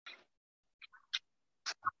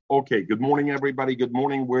Okay, good morning, everybody. Good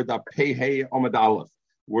morning. We're the Pei Amud Aleph.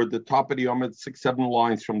 We're at the top of the Amud, 6, 7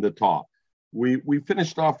 lines from the top. We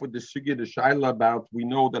finished off with the Sugya the Shaila about we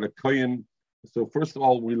know that a Kohen. So first of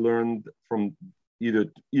all, we learned from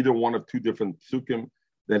either one of two different psukim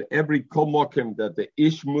that every komokim that the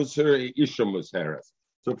ish muser isha museres.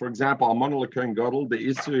 So for example, Almana Kohen Gadol, the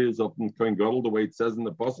Isser is of Kohen Gadol the way it says in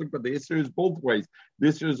the pasuk, but the Isser is both ways.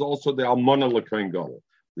 This is also the Almana Kohen Gadol.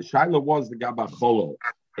 The Shaila was the Gabacholo.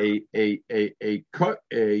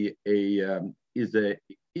 Is a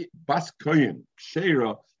bas kohen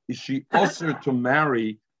kshera, is she usher to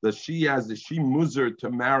marry, that she muzer to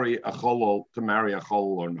marry a cholol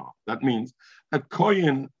or not? That means a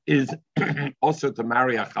kohen is usher to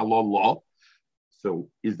marry a cholol. So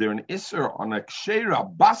is there an isser on a kshera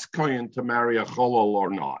bas kohen to marry a cholol or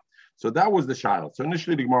not? So that was the shaila. So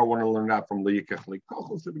initially the Gemara wanted to learn that from Liyikach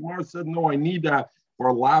Likochel. So the Gemara said, no, I need that for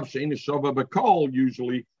a lav she'ena shava b'kol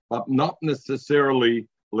usually, but not necessarily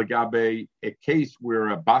legabe a case where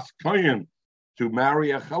a bas kohen to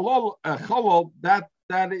marry a cholol, that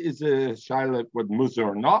is a shayla with muzer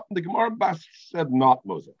or not. The Gemara Bas said not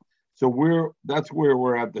muzer. So that's where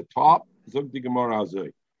we're at the top. Zog the Gemara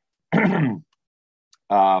azay.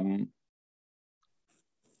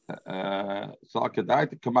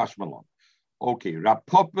 Okay, Rav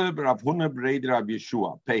Papa, Rav Huna, Breder, Rav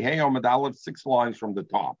Yeshua. Pehei Amud Aleph, 6 lines from the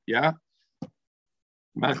top. Yeah?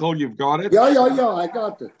 Michael, you've got it? Yeah, I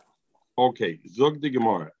got it. Okay, Zog the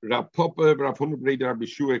Gemara. Rav Papa, Rav Huna, Breder, Rav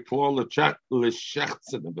Yeshua, Klor,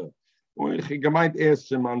 Lechechzenebe. Gemeint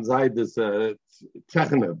erst, man sei das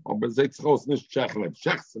Tchecheneb, aber seht sich aus nicht Tchecheneb,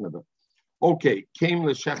 Schechzenebe. Okay, came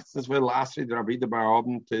the Shechzenebe last year, Rabbi de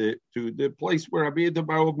Barabin, to the place where Rabbi de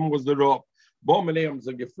Barabin was the Rob. Bomeneum,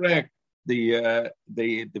 so gefragt, the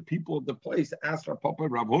people of the place asked Rav Papa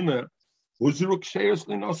Rav Huna,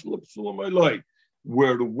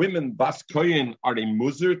 where the women bas kohen are they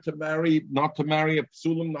muzer to marry, not to marry a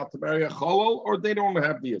psulim, not to marry a cholol, or they don't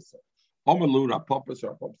have the issur? Amalu Rav Papa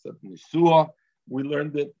said Nisua. We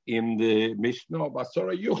learned it in the Mishnah of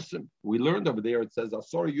Asora Yuchsim. We learned over there it says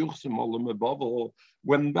Asora Yuchsim olam ebavel.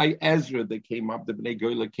 When by Ezra they came up, the Bnei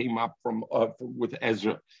Goyla came up from with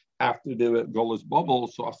Ezra after the Golas bubble.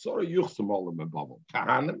 So Asora Yuchsim olam ebavel.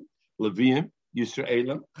 Kahanim, Leviim,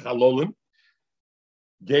 Yisraelim, Chalolim,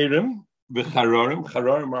 Gerim, v'Charorim.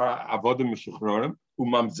 Charorim are avodim mishuchrorim.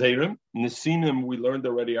 Umamzerim, Nesinim. We learned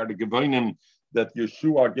already are the Gevonim that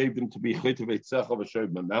Yeshua gave them to be chaytav etzecha v'shoy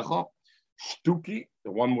b'mecha. Shtuki,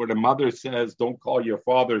 the one where the mother says, "Don't call your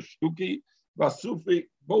father Shtuki." Vasufi,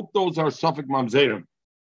 both those are Suffolk Mamzerim,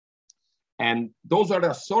 and those are the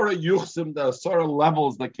Asora Yuchsim, the Asora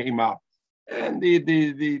levels that came up. And the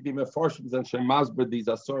Mefarshim and Shemazber, these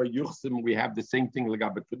Asora Yuchsim, we have the same thing like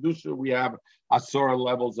Kedusha. We have Asora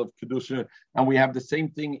levels of Kedusha, and we have the same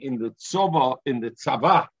thing in the Tzova, in the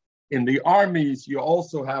Tzava. In the armies, you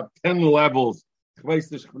also have 10 levels. Ich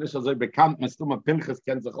weiß nicht, ich bin nicht so bekannt, Pinchas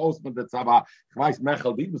kennt sich aus mit der Tzava. Ich weiß,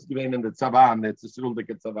 Mechel, die muss gewähnen in der Tzava, und it's a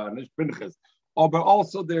schuldige Tzava, nicht Pinchas. But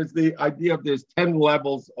also there's the idea of there's 10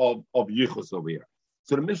 levels of Yichus over here.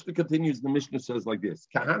 So the Mishnah continues, the Mishnah says like this,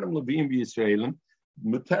 Kahanim Levim v'Yisraelim,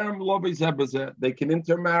 Muterim Lovi Zebazeh, they can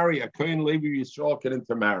intermarry, a Kohen Levi Yisrael can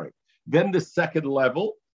intermarry. Then the second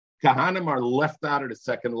level, Kahanim are left out of the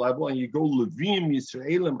second level, and you go Levim,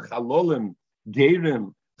 Yisraelim, Chalolim,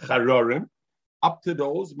 Gerim, Charorim, up to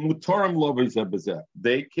those, Mutarim Lovizabazeh.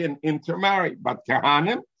 They can intermarry, but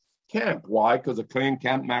Kahanim can't. Why? Because a Kohen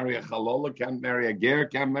can't marry a Chalola, can't marry a Ger,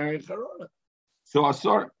 can't marry a Charora. So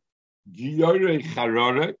Asor, Giyore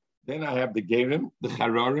Charora, then I have the Gerim, the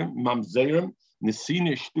Charorim, Mamzerim,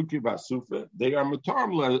 Nesina Shtuki Vasufa. They are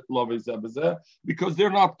Mutarim Lovizabazeh because they're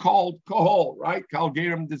not called Kohol, right? Kal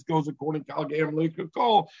Gerim, this goes according to Kal Gerim Leika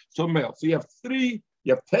Kohol. So male. So you have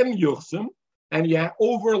 10 Yuchsim, and you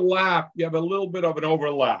overlap. You have a little bit of an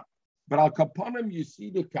overlap. But Al Kapanim, you see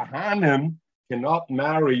the Kahanim cannot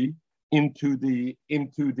marry into the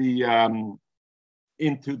Chalolim,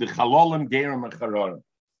 Gerim, and Charorim.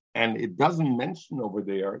 And it doesn't mention over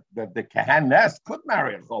there that the Kahanes could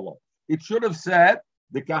marry a Cholol. It should have said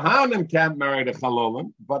the Kahanim can't marry the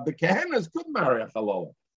Chalolim, but the Kahanes could marry a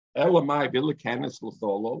Chalolim. Elamai Villa Kahanes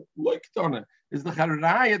L'Cholol, looked on it. Is the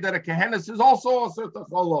Charaya that a Kahanes is also a certain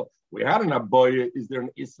Cholol? We had an Aboya, is there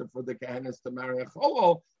an Issa for the Kahanes to marry a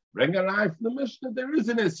Cholol? Bring a eye from the Mishnah, there is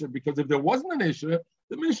an Issa, because if there wasn't an Issa,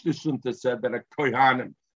 the Mishnah shouldn't have said that a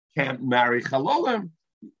Kohanim can't marry Chalolim.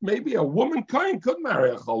 Maybe a woman Kohen could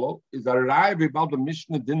marry a Cholol. Is a Raya, about the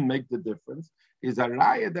Mishnah didn't make the difference. Is a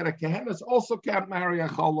Raya that a Kahanes also can't marry a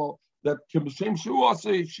Cholol, that Kim Shua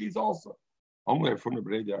says she's also. Only from the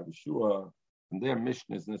Breda Yeshua, and their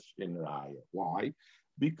Mishnah is not in Raya. Why?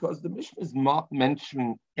 Because the Mishnah is not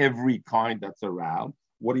mentioning every kind that's around.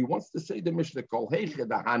 What he wants to say, the Mishnah called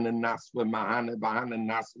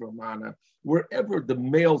wherever the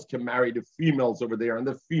males can marry the females over there, and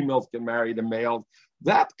the females can marry the males.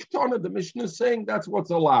 That Ketana, the Mishnah is saying that's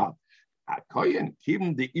what's allowed. A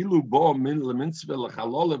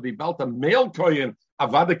male kohen,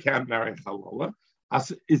 avada can't marry chalola.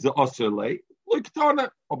 Is a osele.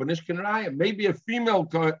 Maybe a female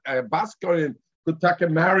bas kohen could take a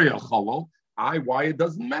marry a chalol. Why it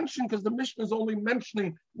doesn't mention? Because the Mishnah is only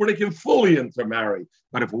mentioning where they can fully intermarry.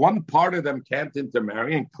 But if one part of them can't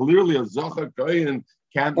intermarry, and clearly a zocher kohen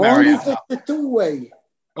can't marry, only if it's a two-way.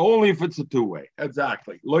 Only if it's a two-way,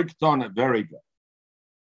 exactly. Like Tana, very good.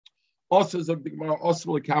 Also, so they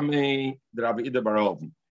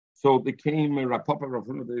came, Rav Papa Rav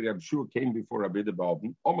Shua came before Rabbi de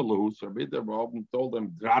Baoben. Omelus, Rabbi de Baoben told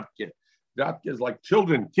them, Dratke. Dratke is like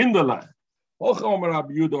children, kinderlach. Hoch Omer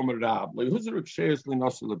Rabbi Yud Omer Rav. Lehuzrik sheres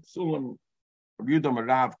linosel psulim. Rabbi Yud Omer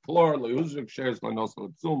Rav, Klor, lehuzrik sheres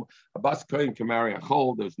linosel psulim. Abbas Kohen can marry a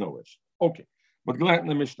chol, there's no issue. Okay. But glad in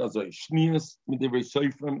the Mishnah, Shnias, Midivri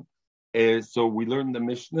Seifrim. So we learned the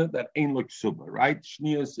Mishnah that ain't like Suba, right?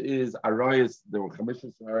 Shnias is Arayas, there were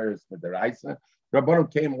Chamishas Arayas with the Raisa.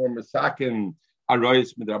 Rabbanim came or Masakin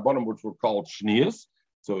Arayas with the Rabbanim, which were called Shnias.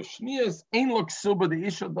 So Shnias ain't like Suba, the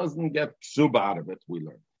Isha doesn't get Suba out of it, we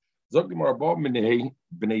learned. Zogdimar Abba B'nei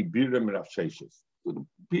Birim Rav Sheshis. So the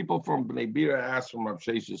people from B'nei Bira asked from Rav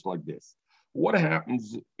Sheshis like this. What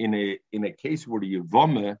happens in a case where the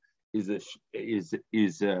Yevameh is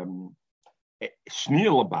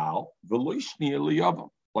Shniel Abal, Veloy Shniel Yavam.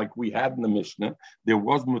 Like we had in the Mishnah, there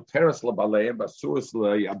was Muteris Labaleim, Asuris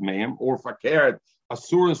Layabmeim, or Fakert,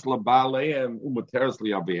 Asuris Labaleim, Umuteris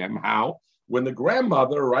Layabmeim. How? When the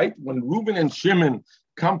grandmother, right, when Reuben and Shimon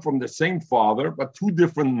come from the same father, but two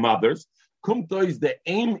different mothers, Kumto is the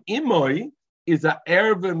aim Imoy, is a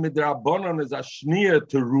erve midrabanon, is a Shniel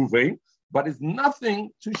to Reuven, but is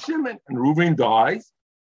nothing to Shimon. And Reuven dies.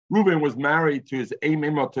 Reuben was married to his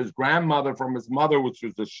Aimimo, to his grandmother from his mother, which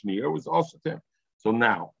was the Shnier, was also to him. So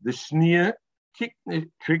now, the Shnier,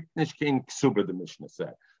 Kriknish came Ksuba, the Mishnah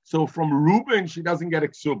said. So from Reuben, she doesn't get a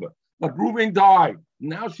Ksuba. But Reuben died.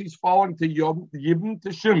 Now she's falling to Yibn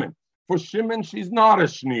to Shimon. For Shimon, she's not a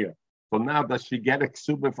Shnier. So now does she get a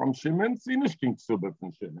Ksuba from Shimon? See Nishkin Ksuba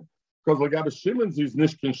from Shimon. Because Lagaba Shimon's is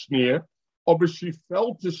Nishkin Shnier. Or but she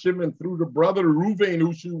fell to Shimon through the brother Reuven,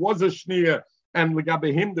 who she was a Shnier. And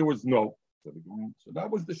legabe him, there was no. So that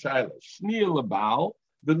was the shaila. Shniel lebal,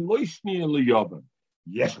 the loy shniel leyavim.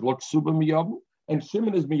 Yesh lo ksuba miyavim, and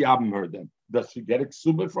Shimon is miyavim her then. Does she get a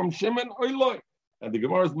ksuba from Shimon or loy? And the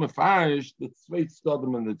Gemara is mefarish the tzveit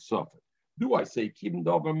stadim and the tzofet. Do I say kibn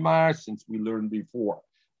dover mar since we learned before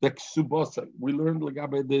the ksubasa? We learned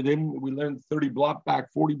legabe dedim. We learned 30 blot back,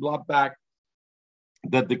 40 blot back.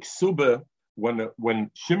 That the ksuba when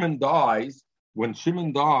Shimon dies,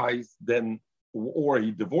 then. Or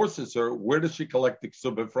he divorces her, where does she collect the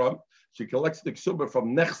ksuba from? She collects the ksuba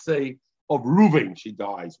from Nechse of Reuven. She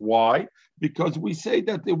dies. Why? Because we say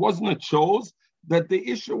that there wasn't a chose, that the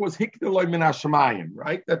issue was Hikneloi min Hashemayim,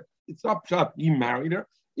 right? That it's not shot, he married her.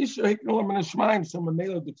 Issue Hikneloi min Hashemayim, so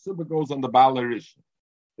Mamela the ksuba goes on the Balarish.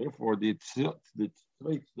 Therefore, the Tzveit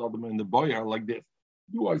and the boy are like this.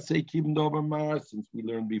 Do I say Kibn Dover Mar, since we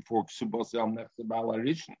learned before Ksuba se al Nechse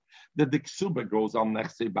Balarishan, that the Ksuba goes on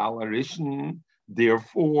Nechse Balarishan,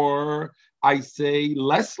 therefore I say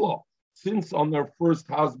Leslo, since on her first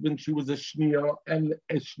husband she was a Shnia, and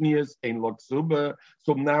a Shnia's ain't lo Ksuba,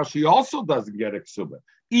 so now she also doesn't get a Ksuba.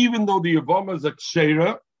 Even though the Yavama is a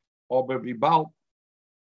Kshera, or Bebibal,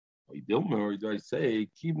 or do I say,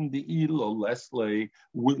 Kibn the Ilo Lesle,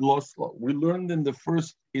 we learned in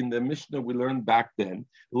the Mishnah, we learned back then.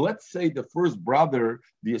 Let's say the first brother,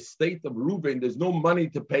 the estate of Reuben, there's no money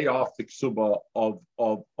to pay off the ksuba of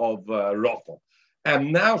Rachel.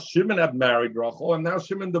 And now Shimon had married Rachel, and now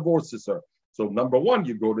Shimon divorces her. So number one,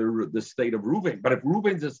 you go to the state of Reuben. But if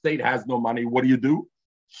Reuben's estate has no money, what do?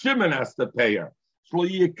 Shimon has to pay her. So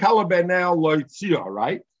you caliber now loitzia,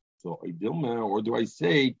 right? So or do I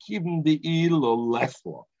say Kivn the Ilo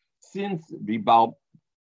Lesla? Since the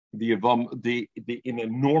in a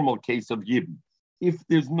normal case of Yibn, if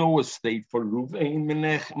there's no estate for Ruvain,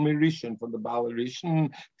 Menech Mirishan from the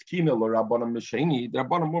Balarishan, Tkina or Rabbanam Mesheni, the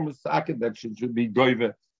Rabbanam Mumasaket that should be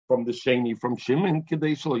Goive from the Sheni from Shimon,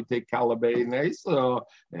 Kadeshali take Kalabay and Esa.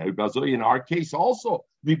 In our case also,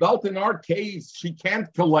 Vibalt in our case, she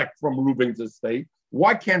can't collect from Reuben's estate.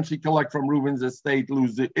 Why can't she collect from Reuben's estate,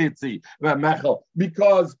 Itzi, Mechel?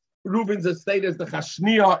 Because Reuben's estate is the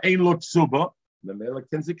Chashnia Ein Lo Ksuba. The Melech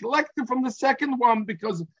can collect it from the second one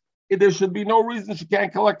because there should be no reason she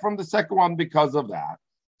can't collect from the second one because of that.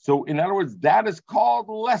 So, in other words, that is called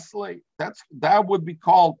Leslie. That would be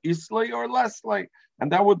called Isley or Leslie,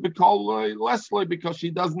 and that would be called Leslie because she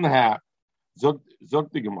doesn't have. Zog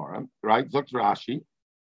the Gemara, right? Zog Rashi.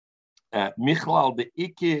 Michlal the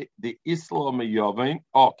Ike the Islam Yovin.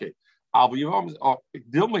 Okay. Aber Yovam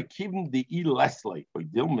Dilme kiven the I Leslie.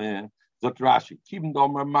 Dilme Zog Rashi. Kiven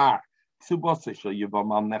domer mar. Subosisha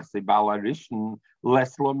Yovam al Nechse Balarishan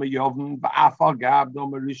Leslo Yovin Ba'afal Gab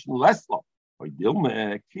domer Rishan Leslo. In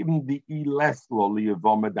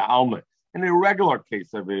a regular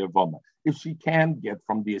case of a Yavama, if she can get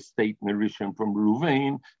from the estate Narishim from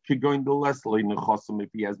Ruvain, she's going to Leslie Nechosim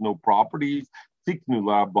if he has no properties. Since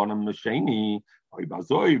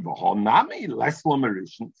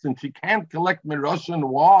she can't collect Mirushan,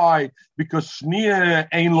 why? Because Shnia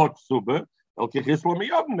ain't look super.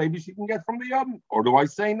 Maybe she can get from the Yavim. Or do I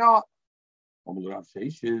say not? Rav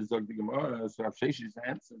Sheshes, the Gemara, so Rav Sheshes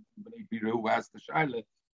answered. Who asked the Shaila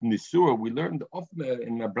in the Surah? We learned often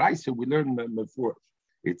in the Brisa. We learned before.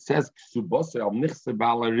 It says Ksubose al Nechse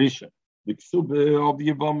Balarisha. The Ksube of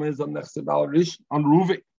Yavam is on Nechse Balarisha on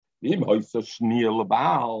Ruvi. It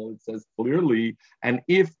says clearly, and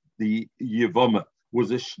if the Yavam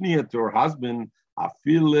was a Shnia to her husband,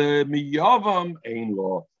 Afile miyavam ein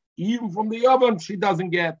lo. Even from the Yavam, she doesn't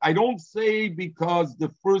get. I don't say because the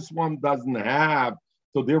first one doesn't have,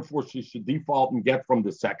 so therefore she should default and get from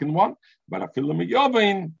the second one. But I feel the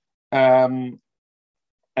Yavin,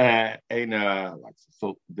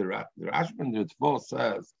 so the Rashban the Tzvah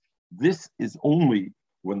says this is only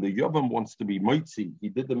when the Yavam wants to be Moitzi. He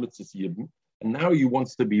did the Mitzvah Yibim, and now he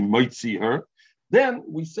wants to be Moitzi her. Then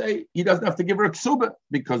we say he doesn't have to give her a ksuba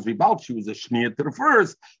because Vibal, she was a shnia to the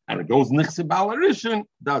first, and it goes nichse balarishin,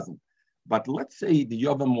 doesn't. But let's say the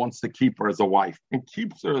Yovam wants to keep her as a wife and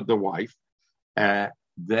keeps her the wife.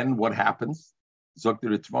 Then what happens? Zok the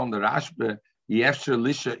Ritzvon the Rashbe, yesher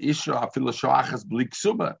lisha isha afila shoachas bli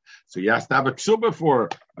ksuba. So he has to have a ksuba for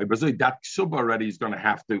her. That ksuba already he's going to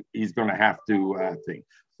have to think.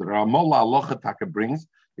 So the Ramola Alocha Taka brings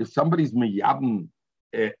if somebody's miyabn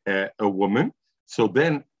a woman. So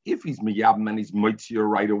then, if he's miyabim and he's moitzir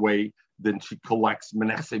right away, then she collects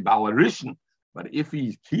menechse balarishin. But if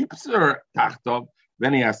he keeps her tachtov,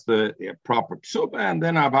 then he has the proper ksuba, and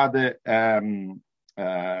then avade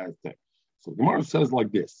thing. So the Gemara says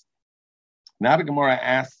like this. Now the Gemara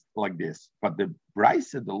asks like this, but the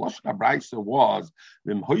Brisa, the Loshna Brisa was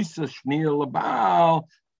v'mhoisa shniel labal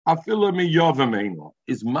afila miyovim eino.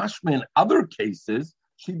 Is mashma in other cases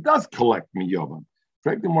she does collect miyovim.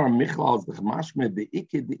 That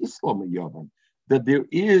there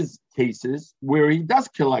is cases where he does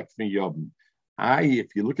collect from Yavim.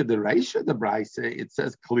 If you look at the Reisha, the Brisa, it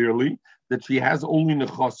says clearly that she has only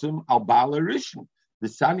nechosim al balarishin. The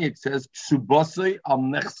Saniak says ksubase al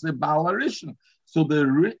nechse balarishin. So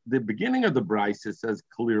the beginning of the Brisa says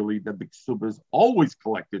clearly that the ksuba is always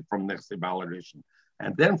collected from nechse balarishin,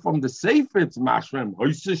 and then from the Sefer it's mashmem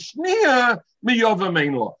hoyse shnia miyavim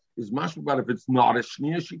einlo. Is mashma, but if it's not a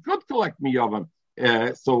shnia, she could collect miyavam.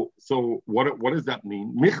 So what does that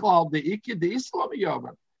mean? Michlal the ikke the Islam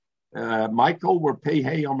miyavam. Michael, we're pei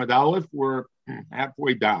hey Amad Aleph, we're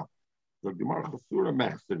halfway down. So Gemara Chasura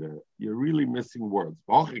Mechseder, you're really missing words.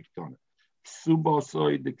 Ksuba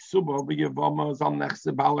soy the ksuba v'yavama is on nechse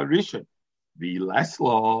balarishin. The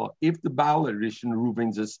Lesla, if the balarishin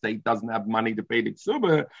Reuven's estate doesn't have money to pay the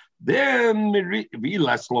ksuba, then the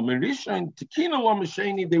Lesla Mirishin Tekina lo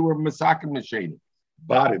Mesheni, they were Masakim Mesheni.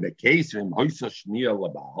 But in the case of Hoysa Shnia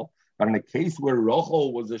Labal, but in the case where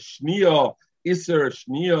Rachel was a Shnia, Isser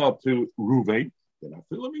Shnia to Reuven, then I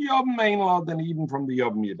feel him Yom main law, then even from the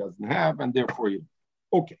Yom he doesn't have, and therefore you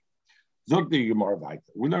okay. Zog the Gemara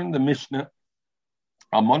Vaita. We learned the Mishnah,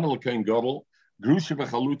 Amon L'Kain Gadol. Grusha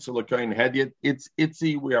v'chalutza l'kayin hedyet. It's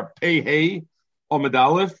itzi. We are pei hey Amud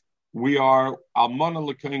Aleph. We are almana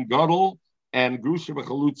l'kayin gadol and grusha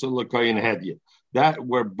v'chalutza l'kayin hedyet. That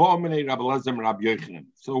we're bo'minei Rabbi Elazar Rabbi Yochanan.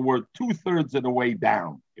 So we're 2/3 of the way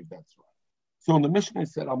down, if that's right. So in the Mishnah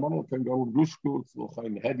said almana l'kayin gadol grusha v'chalutza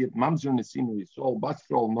l'kayin hedyet mamzer nesinu yisrael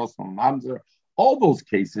basrol nosam mamzer. All those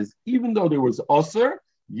cases, even though there was osir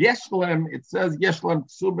yeshlem, it says yeshlem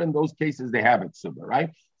ksuba. In those cases, they have it ksuba, right?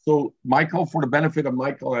 So, Michael, for the benefit of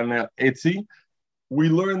Michael and Etzi, we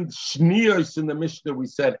learned shniyos in the Mishnah. We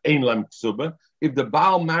said ein lem ksuba. If the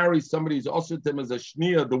Baal marries somebody who's also to him as a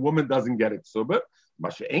shniya, the woman doesn't get a ksuba.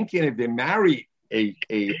 Masha'enkin, if they marry a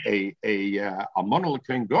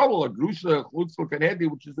monolithic gadol, a grusha chlutzul kanedi,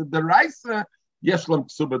 which is a deraisa, yesh lem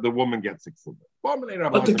ksuba, the woman gets a ksuba. But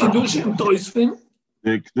the kedushin toisvin.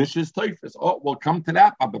 The Kedusha is Teufus. Oh, we'll come to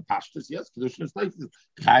that. But Pashtus, yes, Kedusha is Teufus.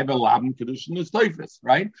 Chayv Elabim, Kedusha is Teufus,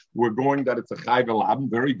 right? We're going that it's a Chayv Elabim.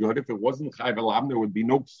 Very good. If it wasn't Chayv Elabim, there would be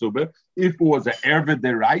no Ksuba. If it was an Erva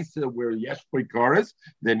Deraisa where Yesh Poikaris,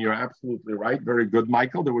 then you're absolutely right. Very good,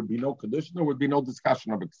 Michael. There would be no Kedusha. There would be no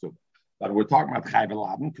discussion of a Ksuba. But we're talking about Chayv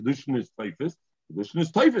Elabim. Kedusha is Teufus. Kedusha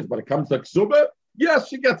is Teufus. But it comes to Ksuba, yes,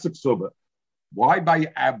 she gets a Ksuba. Why by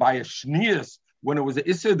a Shnius? When it was an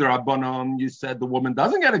Isser Rabbanon, you said the woman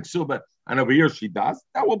doesn't get a ksuba, and over here she does.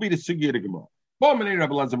 That will be the Sugya of the Gemara.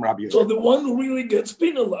 So the one who really gets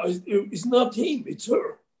penalized is not him, it's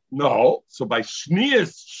her. No. So by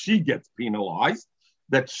Shnius, she gets penalized,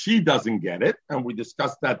 that she doesn't get it. And we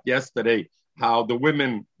discussed that yesterday, how the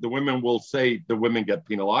women will say the women get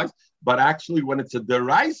penalized. But actually, when it's a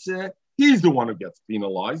Deraisa, he's the one who gets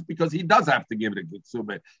penalized because he does have to give it a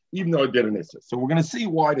ksuba, even though it did an Isser. So we're going to see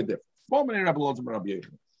why the difference. What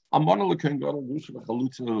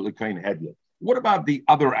about the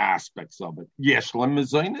other aspects of it? Yesh lem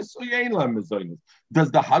mezainis or yein lem mezainis?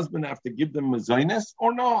 Does the husband have to give them mezainis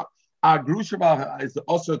or not? Grusha is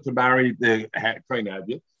also to marry the kohen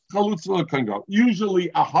hedyot. Chalutza can go.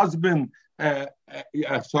 Usually a husband.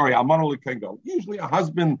 Usually a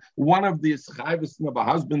husband. One of the chayvus of a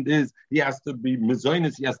husband is he has to be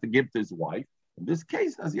mezainis. He has to give to his wife. In this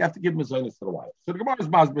case, does he have to give mezainis to the wife? So the Gemara is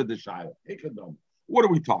masbir the shayla. What are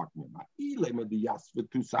we talking about? If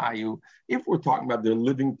we're talking about they're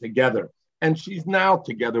living together, and she's now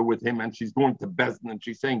together with him, and she's going to Bezdin, and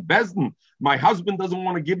she's saying, Bezdin, my husband doesn't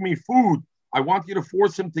want to give me food. I want you to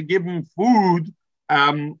force him to give him food.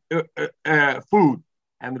 Food.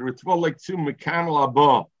 And the Ritzvah like to Mekanal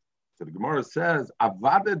Abba. So the Gemara says,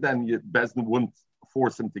 Avada then Bezdin wouldn't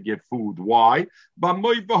force him to give food. Why?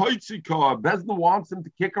 Bezdin wants him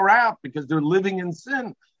to kick her out because they're living in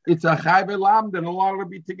sin. It's a chayv elam, they're no longer to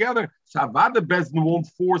be together. Shavada Bezdin won't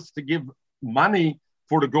force to give money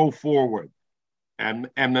for to go forward. And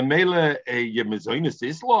the mele a mezoinus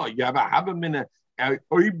isla, you have him in a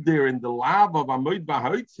there in the lab of Amoid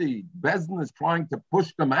Bahoitzi. Bezdin is trying to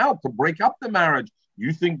push them out to break up the marriage.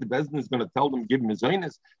 You think the Bezdin is going to tell them give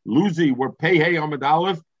mezoinus? Luzi, we're pei hey Amid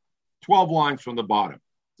Aleph. 12 lines from the bottom.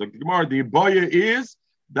 So the Gemara, the Iboya is,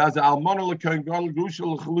 does Almana L'Kohen Gadol Grusha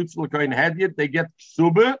L'Chalutz L'Kohen Hedyot, they get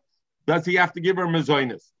Ksuba, does he have to give her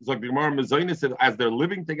Mezoinus? So the Gemara Mezoinus, as they're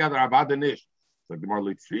living together, Avadanish. So the Gemara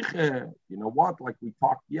L'Tzriche, you know what, like we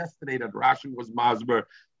talked yesterday, that Rashi was Masber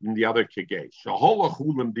in the other Kegei. Shahola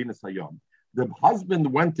Chulim Dinas Hayom. The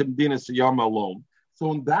husband went to Dinas Hayom alone.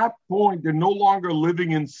 So in that point, they're no longer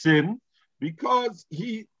living in sin, because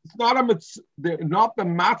it's not they're not the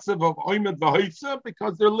matzav of Oymed V'Hoitza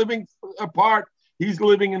because they're living apart. He's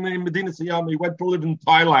living in the Medina Siyam. He went to live in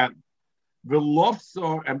Thailand. The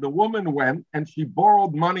lofsa and the woman went and she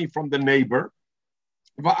borrowed money from the neighbor.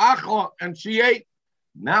 V'achla, and she ate.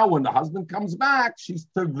 Now when the husband comes back, she's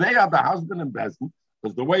teveya the husband in Bezdin,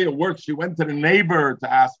 because the way it works, she went to the neighbor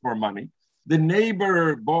to ask for money. The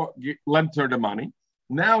neighbor lent her the money.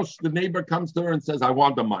 Now the neighbor comes to her and says, I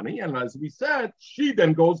want the money. And as we said, she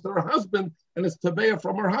then goes to her husband and is taveya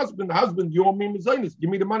from her husband. The husband, you owe me mezainis. Give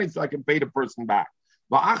me the money so I can pay the person back.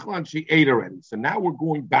 But Achlan, she ate already. So now we're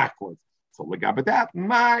going backwards. So but that,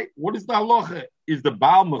 what is the halacha? Is the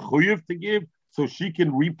Baal mechuyev to give so she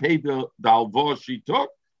can repay the alva she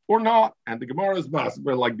took or not? And the Gemara is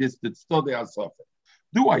masber like this, that still they are suffering.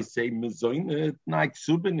 Do I say mezainis, not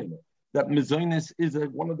ksubin in it? That mezainis is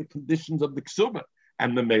one of the conditions of the ksubin.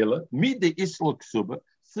 And the mela, mide isla ksuba,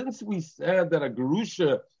 since we said that a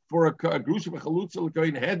gerusha for a gerusha v'chalutza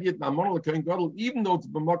l'kohen hedyot na'amon l'kohen gadol, even though it's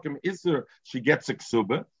b'makom iser, she gets a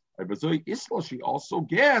ksuba. But isla, she also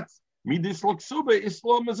gets mide isla ksuba,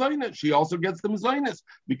 isla mezainis. She also gets the mezainis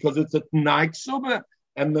because it's a t'nai ksuba.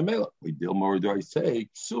 And the mela, we deal more. Do I say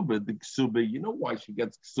ksuba? The ksuba, you know why she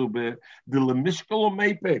gets ksuba? The lemishkal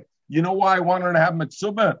mepe. You know why I want her to have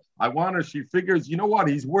miksuba? I want her. She figures, you know what?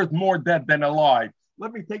 He's worth more dead than alive.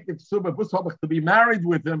 Let me take the ksuba to be married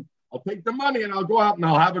with him. I'll take the money and I'll go out and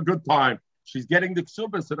I'll have a good time. She's getting the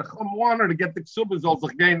ksuba, so the chum want her to get the ksuba also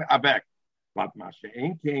gain abek. But masha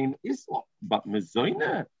ain't kain islam. But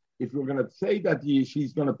mezoina, if you're going to say that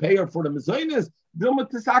she's going to pay her for the mezainis,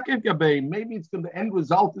 maybe it's going. The end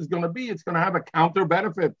result is going to be it's going to have a counter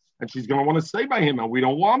benefit, and she's going to want to stay by him, and we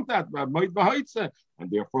don't want that.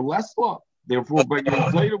 And therefore less law. Therefore, but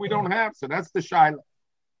years later we don't have. So that's the shaila.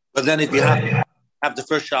 But then if you have the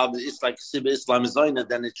first child, it's like Sibba Islam Zaina,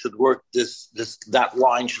 then it should work. That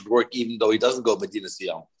line should work even though he doesn't go Medina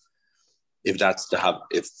Siyam. If that's the have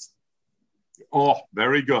if. Oh,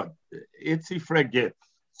 very good. It's a fregit.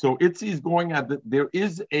 So Itzi is going at there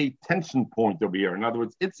is a tension point over here. In other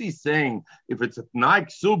words, Itzi is saying if it's a Tnai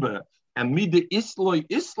Ksuba and Mida Isla,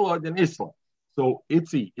 then Isla. So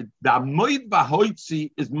Itzi, the Amoid Vahoitzi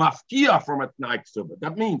is mafkia from a Tnai Ksuba.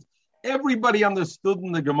 That means everybody understood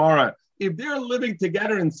in the Gemara, if they're living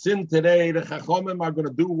together in sin today, the Chachomim are going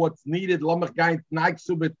to do what's needed. Lamach Gain Tnai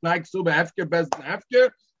Ksuba, Hefker, Bezdin, Hefker.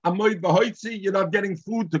 Amoid Vahoitzi, you're not getting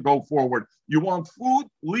food to go forward. You want food?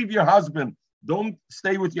 Leave your husband. Don't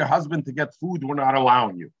stay with your husband to get food. We're not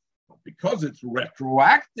allowing you. But because it's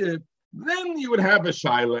retroactive, then you would have a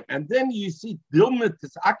shaila. And then you see Dilma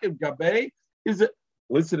Tisakev Gabe is it?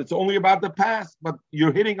 Listen, it's only about the past, but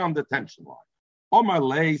you're hitting on the tension line. Omar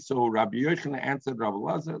Lay, so Rabbi Yochanan answered Rabbi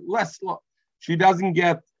Lazar, she doesn't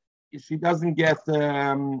get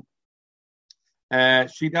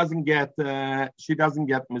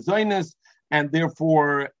mezainis, and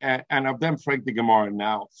therefore, and of them frag the Gemara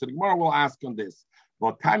now. So the Gemara will ask on this.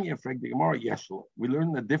 Well, Tanya frag the Gemara, Yeshlo. We learn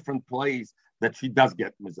in a different place that she does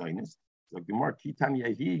get mezainis. So the Gemara,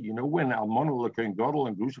 Kitanya he, when Almona Lekain Godel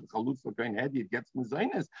and Grusha Chalutz Lekain Hedi gets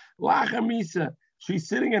mezainis, Lacha Misa, she's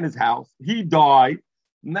sitting in his house. He died.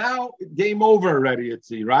 Now game over already,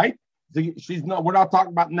 Itzi, right? She's not. We're not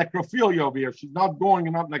talking about necrophilia over here. She's not going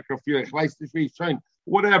and not necrophilia.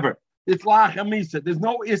 Whatever. It's lachamisa. There's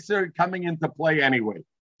no iser coming into play anyway.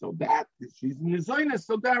 So that she's mezainis.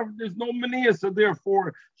 So there's no mania. So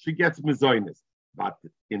therefore she gets mezainis. But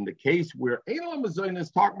in the case where Eilam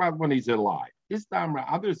mezainis, talking about when he's alive. Istamra.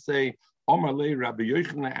 Others say Omar Le Rabbi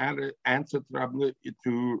Yochanan answered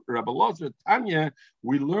to Rabbi Lazar Tanya.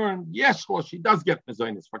 We learned yes, well, she does get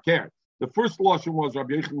mezainis for care. The first lashon was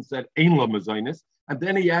Rabbi Yochanan said Ein la mezainis, and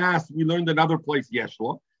then he asked. We learned another place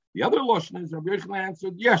Yeshla. The other lashon is Rabbi Yochanan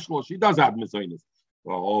answered Yeshla. She does have mezainis.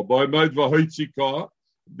 Oh, by made v'hoitzika,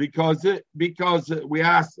 because we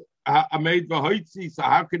asked I made v'hoitzi. So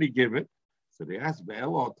how could he give it? So they asked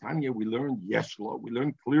Ve'elo Tanya. We learned Yeshla. We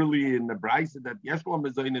learned clearly in the Brisa that Yeshla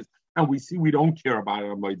mezainis, and we see we don't care about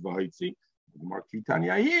it. Made v'hoitzi.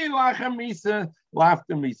 Markitanya he lachem misa,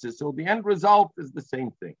 laughter misa. So the end result is the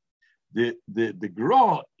same thing. The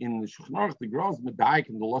Gra in the Shulchan Aruch, the Gra is Medaik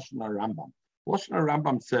in the Lashon Rambam. Lashon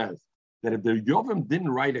Rambam says that if the Yovim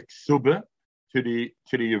didn't write a ksuba to the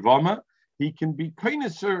Yavama, he can be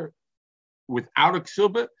koineser without a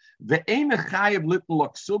ksuba. The ein chayav little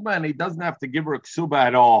ksuba, and he doesn't have to give her a ksuba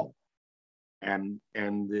at all. And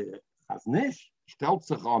the Chaznish stellt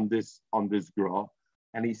sich on this Gra,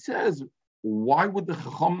 and he says, why would the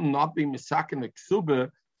Chacham not be misaken a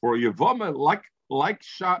ksuba for a Yavama like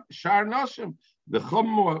Shar Nashim, the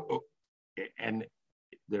Chum, and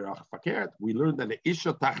there are fakert. We learned that the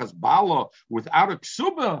Isha Tachas Bala without a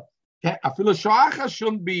Ksuba, a Filashacha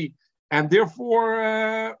shouldn't be, and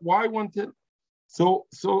therefore, why wouldn't it? So,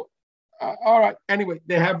 all right. Anyway,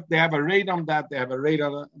 they have a rate on that. They have a rate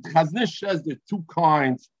on it. Chaznish says there's two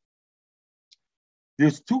kinds.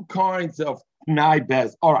 There's two kinds of Pnai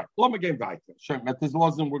Bez. All right, let me get back to Shem. At this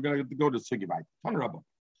lesson, we're going to go to Sugi Baita. Turn Rabba.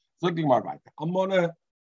 Looking more right. Amona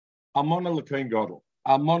Lekain Gadol.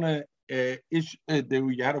 Amona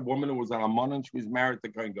we had a woman who was an Amona and she was married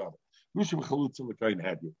to Kain Gadol. Gusha v'chalutza Lekain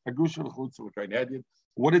Hedyot. Gusha v'chalutza Lekain Hedyot.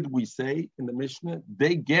 What did we say in the Mishnah?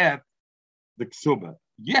 They get the ksuba.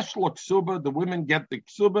 Yesh lo ksuba. The women get the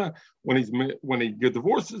ksuba when he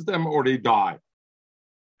divorces them or they die,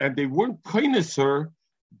 and they weren't koineser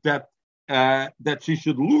that she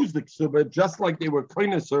should lose the ksuba, just like they were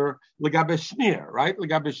koineser legabe shnia, right?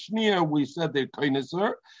 Legabe shnia, we said they're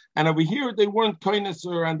koineser, and over here they weren't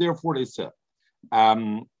koineser, and therefore they said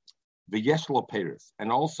the yeshlo peris, and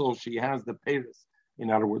also she has the peris. In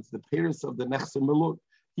other words, the peris of the nechse melud.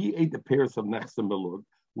 He ate the peris of nechse melud.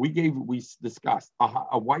 We discussed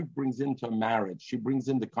a wife brings into a marriage. She brings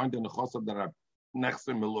in the kind of nechosav that are nechse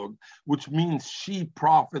melud, which means she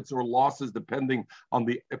profits or losses depending on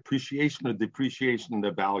the appreciation or depreciation in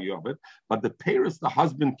the value of it. But the peiros the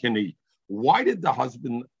husband can eat. Why did the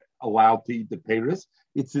husband allow to eat the peiros?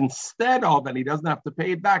 It's instead of, and he doesn't have to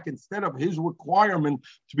pay it back, instead of his requirement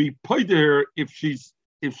to be paid to her if she's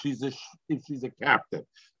a captive.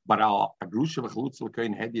 But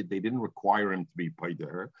they didn't require him to be paid to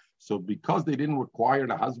her. So because they didn't require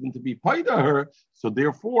the husband to be paid to her, so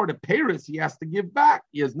therefore the peiros he has to give back.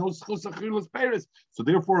 He has no schus achilas peiros. So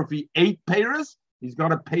therefore, if he ate peiros, he's got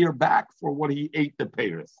to pay her back for what he ate the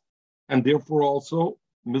peiros. And therefore also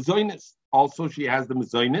mezainis. Also she has the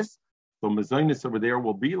mezainis. So mezainis over there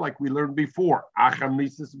will be like we learned before. Acham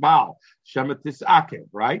mises bal, shematis akev,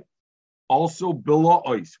 right? Also,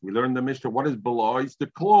 bila'os. We learned the Mishnah. What is bila'os? The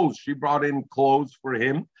clothes. She brought in clothes for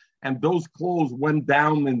him, and those clothes went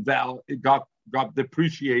down in value. It got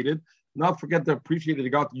depreciated, not forget to appreciate that it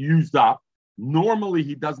got used up. Normally,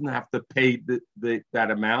 he doesn't have to pay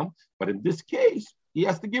that amount, but in this case, he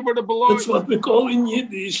has to give her the below. That's what we call in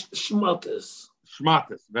Yiddish shmatas.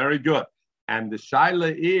 Shmatas, very good. And the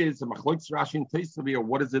shaila is, Rashi and Tosafos,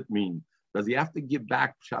 what does it mean? Does he have to give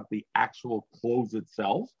back the actual clothes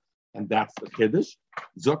itself? And that's the Kiddush.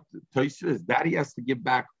 Zok Tosafos, that he has to give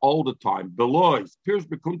back all the time. Belois, Pirs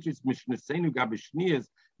Bekuntris Mishnesenu Gabishnias,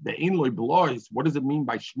 the Einloi Blois. What does it mean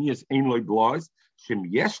by Shnias Einloi Blois? Shem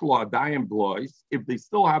Yeshla Adayim Blois, if they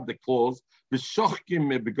still have the clothes, the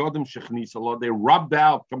Shochkim Begodim Shechnisala, they rubbed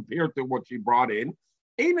out compared to what she brought in.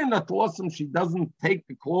 She doesn't take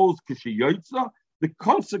the clothes because she yotza, the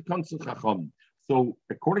consequence of chacham. So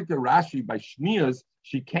according to Rashi, by shnias,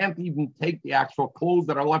 she can't even take the actual clothes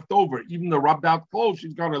that are left over. Even the rubbed out clothes,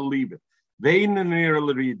 she's got to leave it. The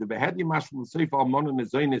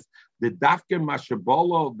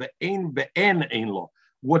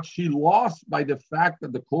what she lost by the fact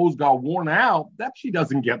that the clothes got worn out, that she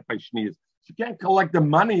doesn't get by shnias. She can't collect the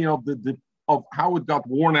money of of how it got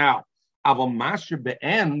worn out.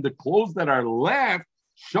 The clothes that are left,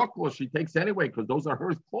 shakla, she takes anyway, because those are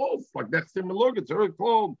her clothes. Like that's similar, it's her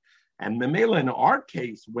clothes. And Memela, in our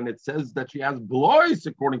case, when it says that she has blois,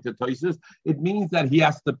 according to Tosafos, it means that he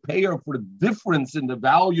has to pay her for the difference in the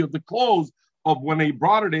value of the clothes of when he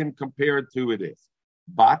brought it in compared to it is.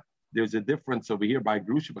 But there's a difference over here by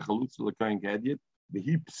Grusha B'chalutza L'Kohen Gedyet, the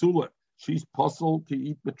he psula. She's puzzled to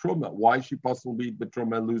eat betruma. Why is she puzzled to eat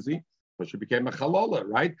betruma, Lucy? But she became a chalola,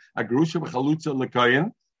 right? A grusha b'chalutza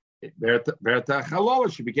l'koyin, berta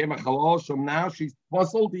chalola. She became a chalola, so now she's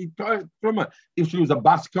puzzled to eat truma. If she was a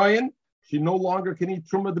bas koyin, she no longer can eat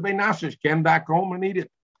truma the beinasha. She came back home and eat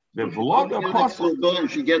it. The v'lod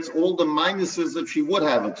she gets all the minuses if she would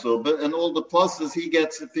have it, and all the pluses he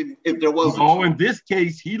gets if there was. No, in this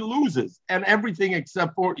case he loses, and everything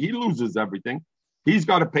except for he loses everything. He's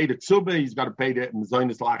got to pay the ksuba, he's got to pay the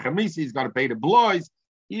mzonis lachamisi, he's got to pay the blois.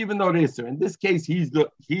 Even though this, in this case, she's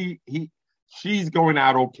going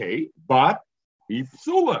out okay, but he's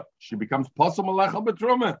psula. She becomes pasal malecha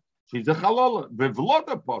betruma. She's a chalola. V'vlod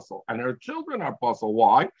a pasal, and her children are pasal.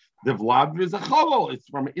 Why? The vlad is a chalol. It's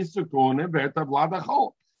from Isukone verta vlad a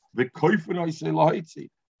chol. The koifen oisei lahitzi,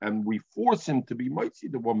 and we force him to be mitzi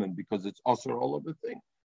the woman because it's usher all of the thing.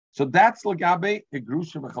 So that's lagabe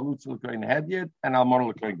egrusha v'chalutza l'koyin hedyet and almon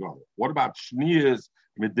l'koyin gadol. What about shnias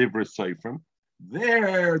medivra seifrim?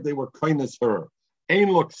 There, they were kindness her.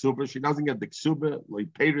 Ain look super. She doesn't get the ksuba,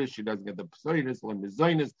 like Peris. She doesn't get the psoidus, like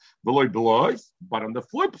mizoinus, veloy blois. But on the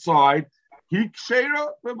flip side, he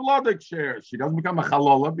kshera, the vlodik share. She doesn't become a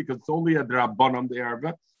chalola because it's only a drabanon the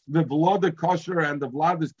arva. The vlodik kosher and the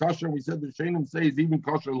vlad is kosher. And we said the Shainim says even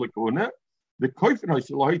kosher lekuna. The koifen is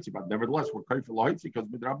lahitzi, but nevertheless, we're koifen lahitzi because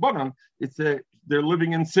with drabanon, they're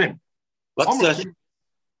living in sin. What's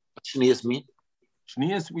shnias mean?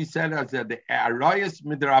 Shnias, we said, as the arayas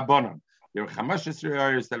midrabanan. There are chamashes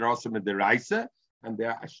arayas that are also midiraisa, and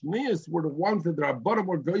the shnias were the ones that the rabbanim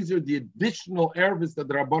were geyser, the additional ervis that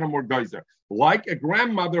the rabbanim were geyser, like a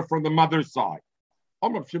grandmother from the mother's side. Why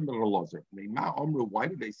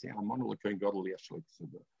did they say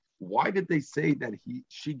why did they say that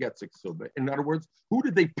she gets a ksuba? In other words, who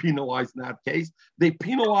did they penalize in that case? They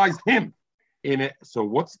penalized him. In it, so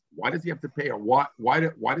why does he have to pay her? Why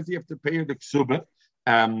does he have to pay her the ksuba?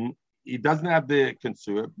 He doesn't have the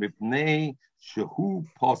ksuba mipnei shehu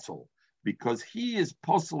posel because he is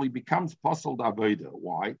posel. He becomes posel d'avoda.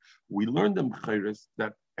 Why? We learned in Mechiris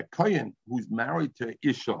that a kohen who's married to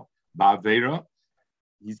Isha ba'avera,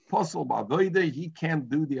 he's posel ba'avoda. He can't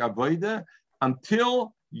do the avoda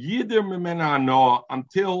until yidir mimena anoah,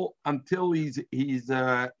 until he's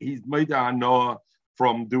made anoah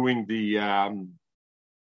from doing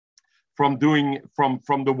from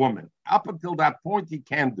the woman. Up until that point, he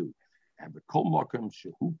can do. And the kol makom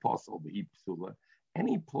shehu pasal v'hi psula,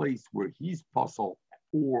 any place where he's pasal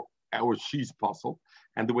or she's pasal,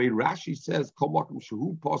 and the way Rashi says kol makom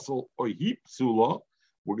shehu pasal or hi psula,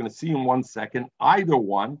 we're going to see in 1 second. Either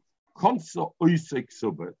one, konsa oisek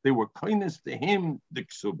ksuba. They were kindness to him the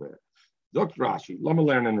ksuba. Dr. Rashi, let me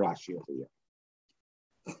learn in Rashi over here.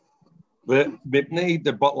 The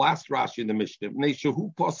last Rashi in the Mishnah,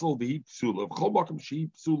 shehu pasal v'hi psula. V'chol makom shehi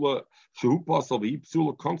psula, shehu pasal v'hi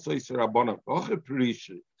psula konsei serabana. V'ache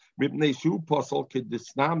perish. Mipnei shehu pasal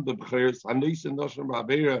kedisnam b'bcheres hanis and nashim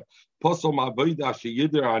b'avera pasal ma'avoda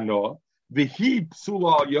sheyider anoah v'hi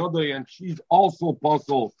psula al yodei, and she's also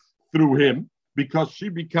pasal through him because she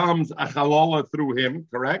becomes a chalala through him.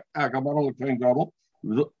 Correct? Agamara l'kein gadol.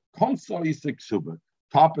 Konsei seksuba.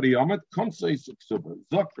 Top of the Yomit, Konsei Siksuba,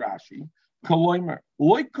 Zok Rashi, Koloimer,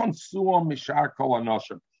 Loi Konsua Mishar Kol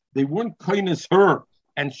Anoshim. They weren't kindness her,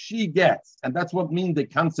 and she gets, and that's what means they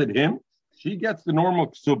cancelled him. She gets the normal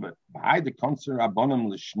ksuba. By the concert rabbanim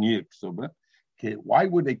l'shniya ksuba. Okay, why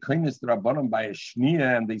would they kindness the rabbanim by a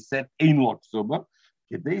shniya and they said ein lo ksuba?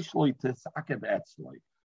 Kedei tesakev etzloi.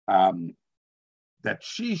 That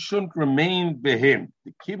she shouldn't remain by him.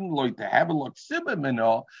 The kibn loy to have a look ksuba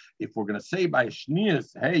mino. If we're going to say by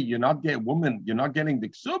shniyas, hey, you're not getting the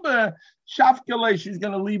ksuba. Shafkele, she's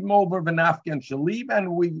going to leave him over v'nafka, and she'll leave,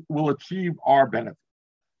 and we will achieve our benefit.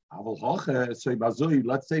 Let's say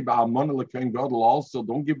ba'almana l'kohen gadol also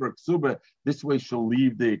don't give her ksuba. This way she'll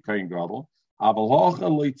leave the kohen gadol. I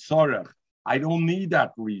don't need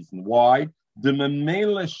that reason. Why? The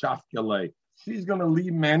memele shafkele. She's going to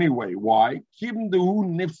leave him anyway. Why?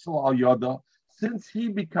 Since he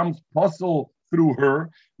becomes puzzle through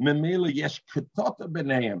her, they're going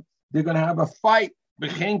to have a fight.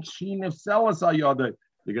 They're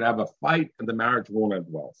going to have a fight and the marriage won't end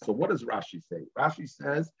well. So what does Rashi say? Rashi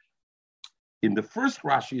says, in the first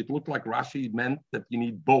Rashi, it looked like Rashi meant that you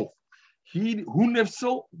need both.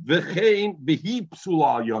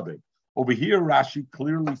 Over here, Rashi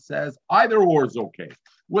clearly says either or is okay.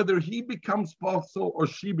 Whether he becomes puzzle or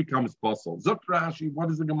she becomes puzzle. Zok Rashi, what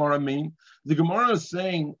does the Gemara mean? The Gemara is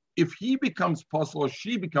saying if he becomes puzzle or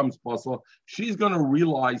she becomes puzzle, she's going to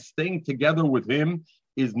realize staying together with him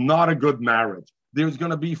is not a good marriage. There's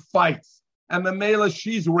going to be fights. And the Mela,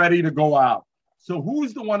 she's ready to go out. So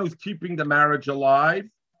who's the one who's keeping the marriage alive?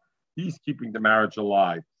 He's keeping the marriage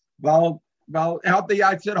alive. Well, out the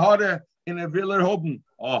Yaitzer Hode in a Viller Hoben.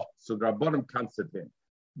 Oh, so the Rabbanim can't sit him.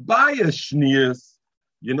 By a Shnias,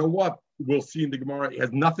 you know what? We'll see in the Gemara.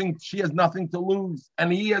 She has nothing to lose,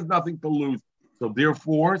 and he has nothing to lose. So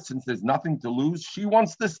therefore, since there's nothing to lose, she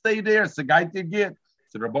wants to stay there. So guy to get.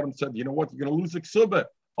 So the Rabbanim said, you know what? You're going to lose a ksuba.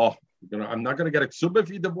 Oh, I'm not going to get a ksuba if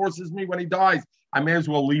he divorces me when he dies. I may as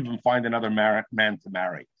well leave and find another man to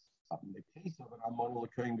marry. In the case of an Amon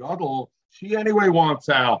L'Kohen Gadol, she anyway wants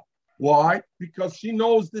out. Why? Because she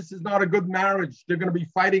knows this is not a good marriage. They're going to be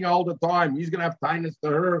fighting all the time. He's going to have kindness to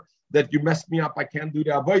her that you messed me up. I can't do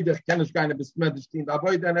the avodah.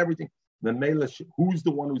 And everything. Then Mela, who's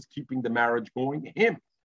the one who's keeping the marriage going? Him.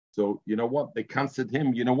 So you know what? They cancelled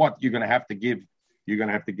him. You know what? You're going to have to give the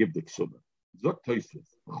ksuba. Zok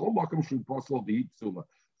Tosis.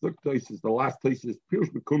 Zok Tosis. The last Tosis.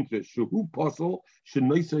 Pirush bekunte shehu pasol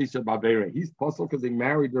shenoisei bavera. He's pasol because they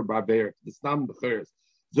married their bavera. The stam b'cheres.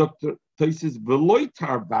 Zok Tosis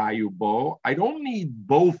veloitar vayu bo. I don't need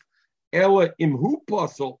both. Ella imhu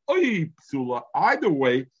pasol oy psula. Either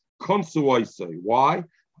way, konsuoisei. Why?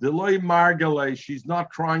 Deloy margale. She's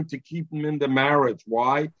not trying to keep him in the marriage.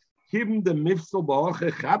 Why? Since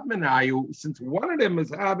one of them is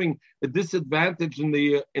having a disadvantage in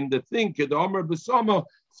the thing, so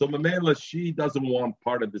Mamela, she doesn't want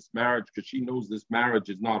part of this marriage because she knows this marriage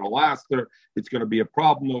is not a laster. It's going to be a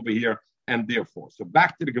problem over here, and therefore. So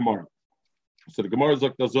back to the Gemara. So the Gemara is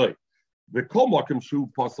like the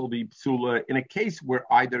in a case where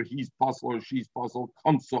either he's puzzled or she's puzzled,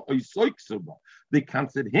 they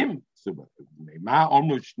consider him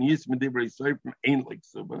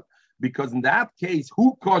because in that case,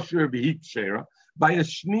 who kosher v'hik by a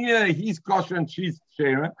shnia, he's kosher and she's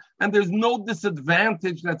shera, and there's no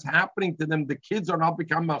disadvantage that's happening to them. The kids are not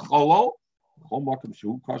becoming a cholo.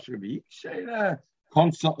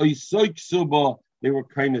 They were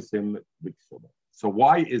kindness him. So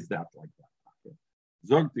why is that like that?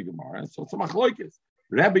 Zog the Gemara. So it's a machloikis.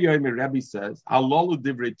 Rabbi says, Halalu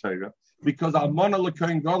divrei Torah, because Almana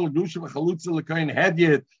l'kohen gadol grusha v'chalutza l'kohen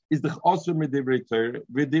hedyet is the chosur medivrei Torah.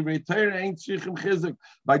 V'divrei Torah ain't shichem chizuk.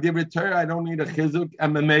 By divrei Torah, I don't need a chizuk.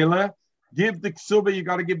 And memela, give the ksuba. You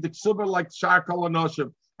got to give the ksuba like shakal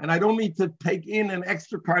anoshim, and I don't need to take in an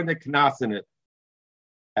extra kind of knas in it.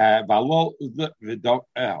 Dovrach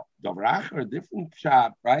a different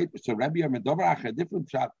shot, right? So Rabbi Dovrach a different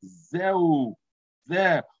shot. Zeu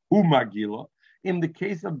magila. In the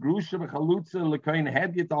case of Grusha v'chalutza l'kohen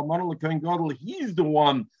hedyet almana l'kohen gadol, he's the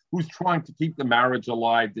one who's trying to keep the marriage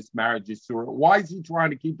alive. This marriage is surah. Why is he trying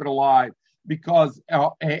to keep it alive? Because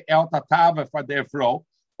el tatava fadefro.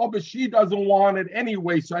 Oh, but she doesn't want it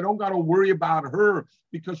anyway, so I don't got to worry about her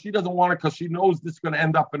because she doesn't want it because she knows this is going to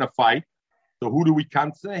end up in a fight. So who do we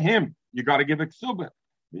cancel? Him. You got to give it ksuba.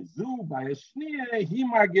 Vizu by a shnia, he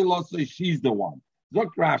magila, so she's the one.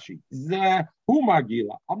 Zok Rashi, ze hu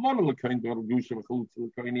magila. Amon l'kohen gadol grusha v'chalutza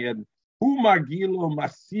l'kohen hedyet. Hu magilo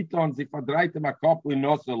masiton zifadreite makopli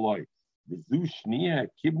noseloi. Vizu shnia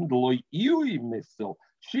kibn deloy iui missile.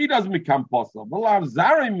 She doesn't become possible. V'lav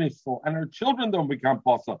zari missile, and her children don't become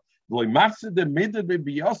possible. Deloy mafside midde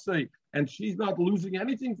b'biyosei, and she's not losing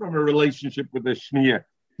anything from her relationship with the shnia.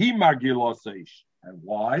 He margiloseish. And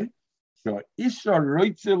why? So isha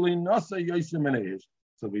roitzeli nasa yosim meneish.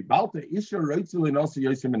 So we balta isha roitzeli nasa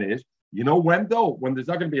yosim meneish. You know when though? When there's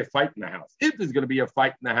not going to be a fight in the house. If there's going to be a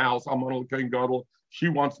fight in the house, Amanul Kohen Gadol, she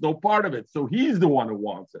wants no part of it. So he's the one who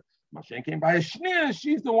wants it. Mashen came by a shnia,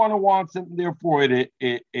 she's the one who wants it, and therefore it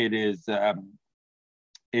is a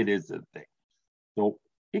thing. So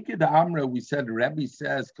Ikeda Amra, we said Rebbe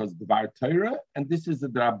says because Dvar Torah, and this is the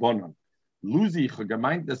Drabonon. Luzi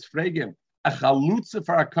gemeint das fragen a chalutze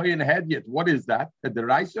for a kohen hedyet. What is that? A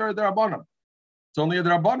deraisa or a Drabonon? It's only a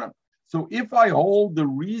Drabonon. So if I hold the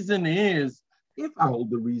reason is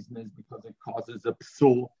because it causes a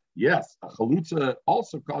psul, yes, a chalutza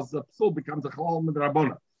also causes a psul, becomes a halal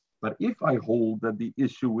midrabona. But if I hold that the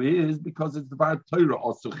issue is because it's Dvar Torah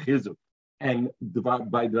also chizuk, and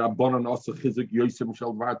by the Rabbanon also chizuk yosem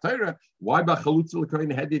shel Dvar Torah, why by chalutza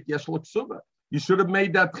l'koyin hedit yesh l'ksuba? You should have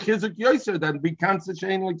made that chizuk yosem, then be cancer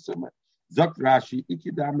shein l'ksuba. Zok Rashi,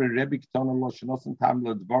 ikidam Rebbe k'tonon lo shenosen tam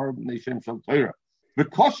l'dvar b'nei shel Torah. The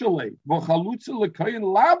koshele, v'chalutza l'koyin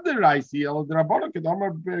lav deraisi el Rabbanon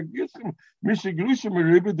kedamar b'yushim mishigrushem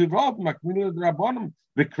ribe devav makminu Rabbanon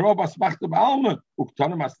v'kro basmachta b'alma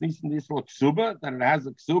uktonim asnisin dis l'ksuba, that it has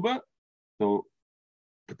a ksuba. So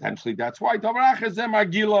potentially that's why. Others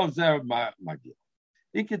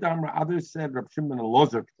said Rab Shimon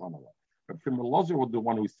Elazar. Rab Shimon Elazar was the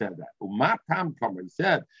one who said that. He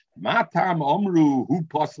said, Matam Omru, who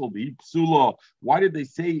puzzle the psula. Why did they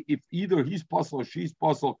say if either he's puzzle or she's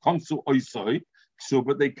puzzle, konsu oisoi,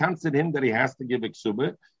 ksuba, they consider him that he has to give a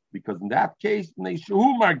ksuba? Because in that case,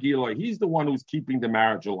 he's the one who's keeping the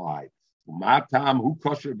marriage alive. Matam who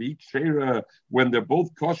kosher b'ikshera, when they're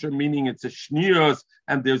both kosher, meaning it's a shnius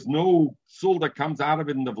and there's no soul that comes out of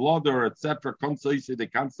it in the vlod or etc. They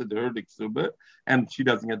consider her the ksuba, and she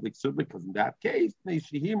doesn't get the ksuba because in that case,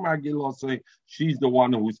 she's the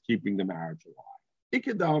one who's keeping the marriage alive.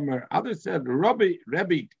 Ikedamer, others said Rebbe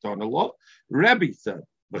said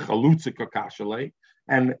the chalutza kakashale,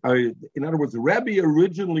 and in other words, Rebbe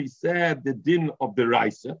originally said the din of the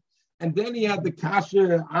raisa. And then he had the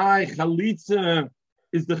kasha, chalitza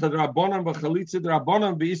is the Rabbanan, v'chalitza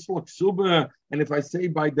Rabbanan, v'isla ksuba. And if I say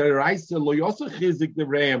by the Raisa, lo yosa chizik the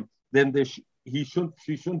ram, then she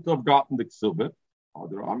shouldn't have gotten the ksuba.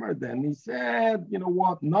 Other Amar, then he said, you know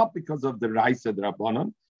what, not because of the Raisa the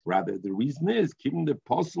Rabbanan, rather the reason is, keeping the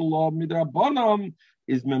apostle law midrabbanan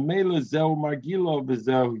is memela zeu margila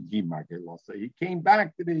v'zeu yi margilosa. He came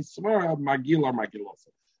back to the swear of margila or margilosa.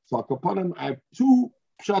 So upon him, I have two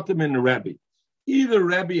Pshatim in the Rebbe. Either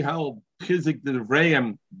Rebbe held chizik the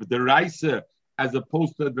Reim, the Raisa, as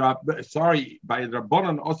opposed to by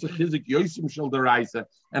Rabbanan also chizik yosim shel the Raisa,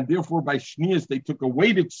 and therefore by Shnias they took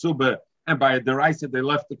away the ksuba, and by the Raisa they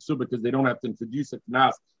left the ksuba because they don't have to introduce a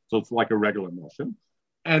knas, so it's like a regular motion.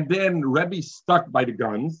 And then Rebbe stuck by the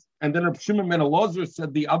guns, and then Reb Shimon ben Elazar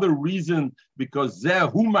said the other reason because zeh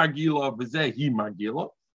hu margila v'zeh hi margila.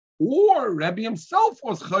 Or Rebbe himself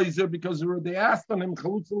was chayzer because they asked on him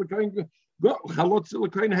chalutza l'koyin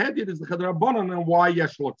hedid is the chadrabanan and why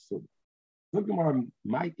yesh l'ksuba. Look at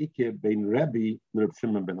my ikke bein Rebbe and Reb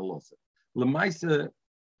Shimon ben Elazar. L'maisa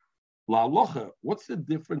la'alocha. What's the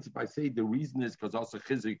difference if I say the reason is because also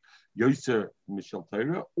chizik yoser mishal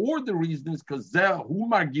Torah, or the reason is because zeh hu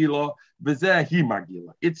margila v'zeh hi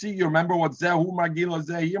margila? Itzi, you remember what zeh hu margila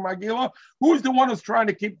zeh hi margila? Who's the one who's trying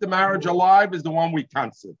to keep the marriage alive? Is the one we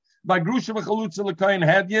cancel. By Grusha v'chalutza l'koyin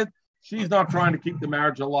hedyet, she's not trying to keep the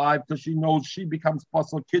marriage alive because she knows she becomes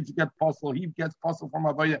puzzle, kids get puzzle, he gets puzzle from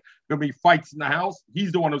Avaya. There'll be fights in the house.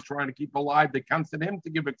 He's the one who's trying to keep alive. They cancel him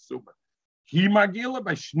to give it ksuba. He magila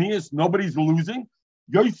by shnius, nobody's losing.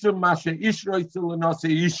 Yosem masha ishroitzel l'nase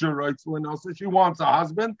ishroitzel l'nase. She wants a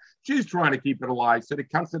husband. She's trying to keep it alive. So they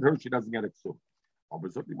cancel her. She doesn't get it ksuba.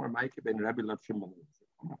 Obviously, more Ma'ike ben Rebbe Lev Shimon.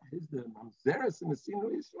 Here's the mamzeres in the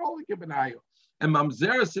Sinul Yisrael Gibenayu. And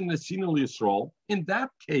mamzeres in the Sinul Yisrael, in that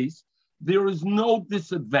case, there is no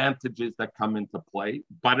disadvantages that come into play,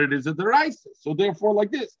 but it is a deraisa. So therefore,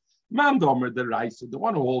 like this, Mandomer deraisa, the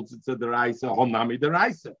one who holds it's a deraisa, Honami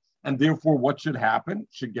deraisa. And therefore, what should happen?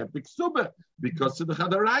 Should get the ksuba, because of the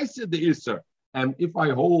deraisa, the iser. And if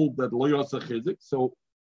I hold that loyosa chizik, so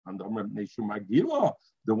Mandomer Neshu Magila,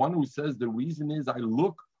 the one who says the reason is I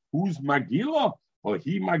look who's Magila, or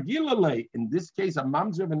he Magila lay. In this case, a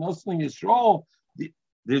mamzer v'nosling Yisrael,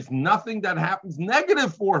 there's nothing that happens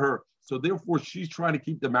negative for her. So therefore, she's trying to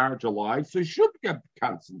keep the marriage alive. So she should get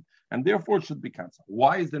cancelled, and therefore it should be cancelled.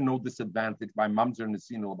 Why is there no disadvantage by mamzer and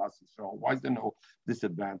Nesino Abbas Yisrael? Why is there no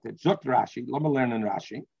disadvantage? Look, Rashi, let me learn in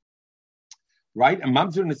Rashi. Right? And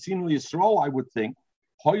mamzer and Nesino Yisrael, I would think,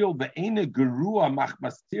 Hoyel ve'ene gerua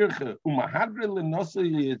machmastirche umahadre lenosel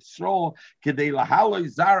yitzrol kedei lahaloi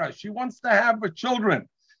zara. She wants to have her children.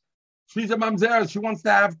 She's a mamzer. She wants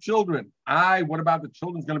to have children. What about the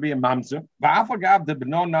children's going to be a mamzer? Va'afagav de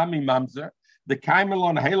beno nami mamzer. The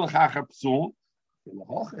kaimelon heilachacher psul.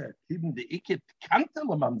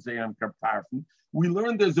 We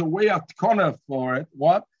learned there's a way of tkona for it.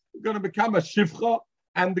 What? We're going to become a shivcha,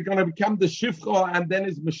 and they're going to become the shivcha, and then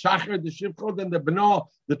is meshacher the shivcha. Then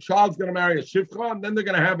the child's going to marry a shivcha, and then they're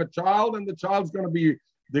going to have a child, and the child's going to be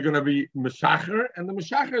meshacher, and the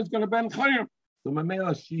meshacher is going to ben chayim. So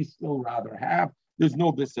Mamela, she still rather have. There's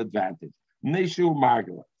no disadvantage. Neshu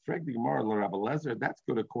Margala. That's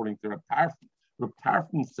good according to Reb Tarfon. Reb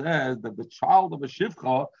Tarfon says that the child of a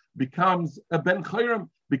shivcha becomes a ben chayim,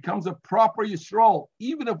 becomes a proper yisrael,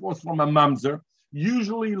 even if it was from a mamzer.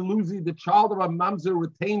 Usually, Lucy, the child of a mamzer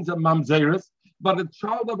retains a mamzeris, but a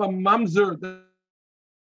child of a mamzer.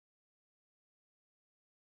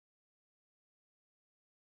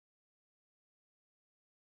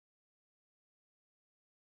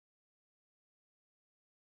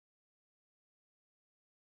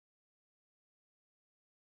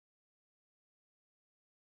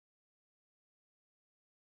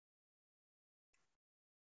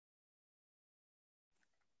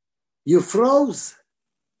 You froze.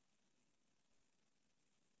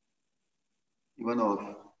 You went off.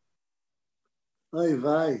 Oy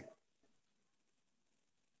vey.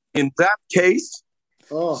 In that case,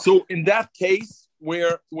 so in that case,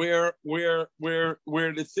 where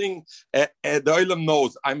the thing, the Olam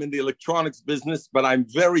knows I'm in the electronics business, but I'm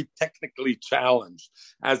very technically challenged,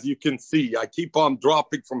 as you can see. I keep on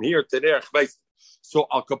dropping from here to there. So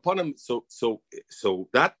Al Kaponim, so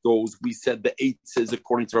that goes. We said the 8 says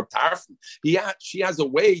according to Reb Tarfon, she has a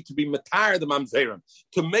way to be matar the mamzerim,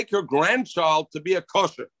 to make her grandchild to be a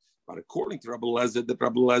kosher. But according to Rabbi Lezer, the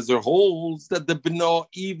Rabbi Lezer holds that the beno,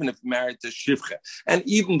 even if married to shivcha, and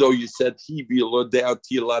even though you said he be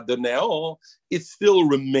tila doneo, it still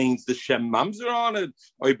remains the shem mamzer on it.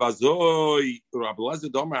 Oy bazoi, Rabbi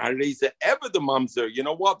Lezer domer hareze ever the mamzer. You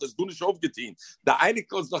know what? Das dunish aufgetin. The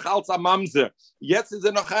einikel is noch als a mamzer. Jetzt is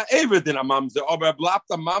noch a ever than a mamzer. Aber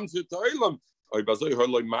bleibt a mamzer to oilam.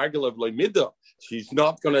 She's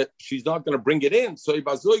not gonna bring it in. So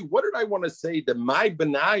what did I want to say? The my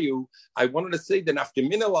benayu, I wanted to say the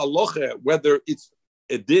nafkamina laloche, whether it's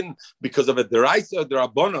a din because of a deraisa or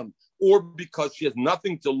derabonon, or because she has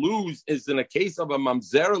nothing to lose, is in a case of a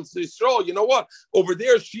mamzer Yisrael. You know what? Over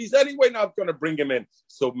there, she's anyway not going to bring him in.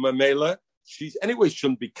 So mamela, she's anyway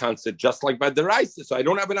shouldn't be considered, just like by deraisa. So I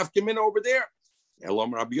don't have enough kamina over there.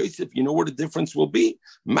 Elam Rabbi Yosef, you know what the difference will be?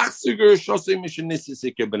 Somebody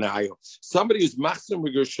who's machzir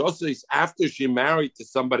gershosei after she married to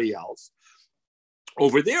somebody else,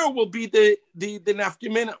 over there will be the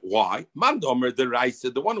nafkamina. Why? Mandomer the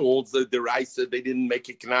Raisa, the one who holds the Raisa, they didn't make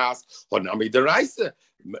a knas. Honami the Raisa.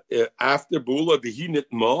 After Bula, the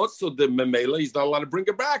hinit mo, so the memela is not allowed to bring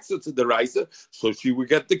her back. So it's a Raisa, so she would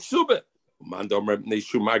get the ksuba.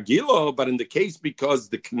 But in the case, because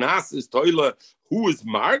the knas is toila, who is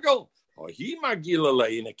margal? Or he margila.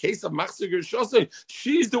 In a case of machzir gershosei,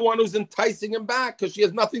 she's the one who's enticing him back because she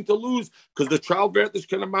has nothing to lose because the child bear this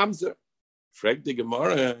kind of mamzer. Frag the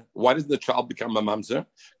Gemara, why doesn't the child become a mamzer?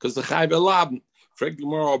 Because the chayv elabn. Frag the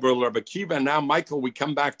Gemara over Rabbi Kiva. And now, Michael, we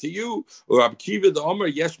come back to you. Rabbi Kiva, the Omer,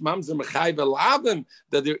 yesh mamzer mechayv elabn,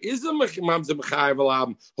 that there is a mamzer mechayv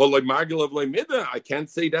elabn. Holoi margil of loimida. I can't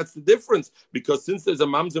say that's the difference because since there's a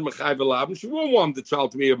mamzer mechayv elabn, she won't want the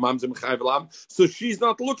child to be a mamzer mechayv elabn. So she's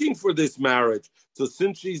not looking for this marriage. So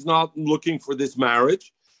since she's not looking for this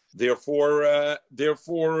marriage, Therefore,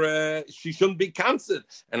 she shouldn't be cancelled.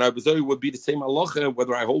 And I was it would be the same halacha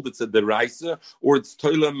whether I hold it's a deraisa or it's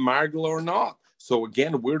toila margla or not. So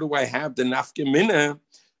again, where do I have the nafkamina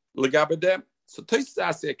legabedem? So Tosis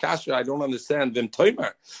asks a kasha, I don't understand them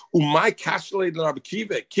toimer. Umay kashle the Rabbi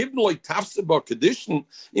Kiva kibn like tafseba condition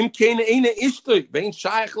im kene ene ishtoi vein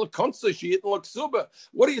shaykh le konsa she it look suba.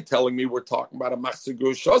 What are you telling me? We're talking about a machzir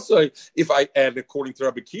gershosei. If I add according to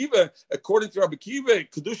Rabbi Kiva,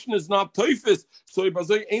 kedushin is not toifus. So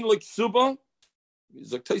ibazoi ain't like suba.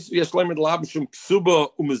 That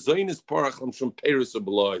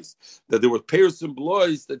there were peiros and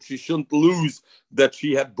blois that she shouldn't lose, that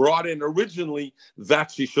she had brought in originally,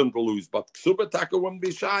 that she shouldn't lose. But ksuba taka wouldn't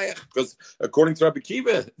be shaykh, because according to Rabbi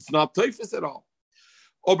Kiva, it's not teifus at all.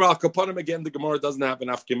 Ober al kaponim, again, the Gemara doesn't have an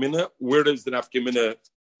afkamina. Where does the afkamina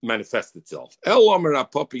manifest itself. El Omer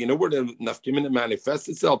Apopi, you know where the nafkimina manifests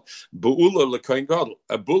itself? Bu'ula l'kohen gadol.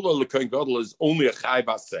 A bu'ula l'kohen gadol is only a chai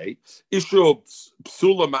basei. Ishu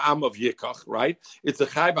psula ma'am of yikach, right? It's a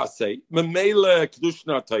chai basei. Memela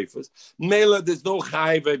kedushna teifus. Mela, there's no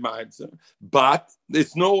chai ve'mamzer, but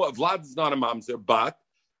it's no Vlad is not a mamzer, but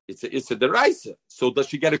it's a deraisa. So does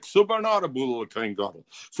she get a ksuba or not? A bula l'kohen gadol.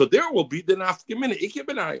 So there will be the nafkimina. Ikke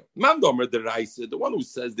benayo. Mandomer deraisa, the one who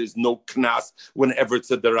says there's no knas whenever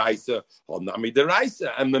it's a deraisa. Or nami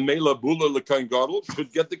deraisa, and the mela bula l'kohen gadol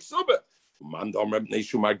should get the ksuba. Mandomer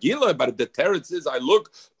neshu margila. But if the teretz is, I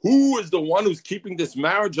look, who is the one who's keeping this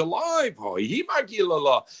marriage alive? Oh, he margila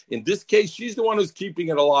la. In this case, she's the one who's keeping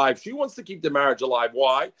it alive. She wants to keep the marriage alive.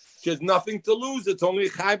 Why? She has nothing to lose. It's only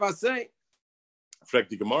chai basei.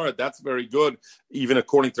 Frek Gemara, that's very good, even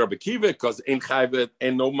according to Rabbi Kiva, because ain't chayv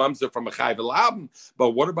and no mamzer from a chayv labim.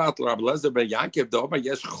 But what about Rabbi Lezer ben Yankiv? The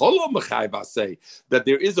yes cholo mechayv say that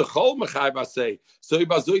there is a chol mechayv say. So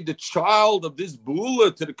the child of this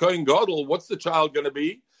bula to the Kohen Gadol, what's the child going to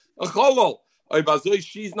be? A cholol.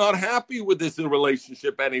 She's not happy with this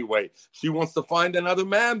relationship anyway. She wants to find another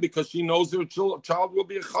man because she knows her child will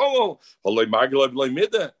be a cholol. And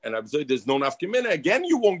there's no nafkemina. Again,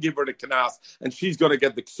 you won't give her the kanas, and she's going to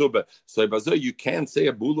get the ksuba. So you can't say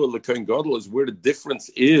a bula l'kohen gadol is where the difference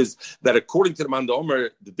is. That according to the man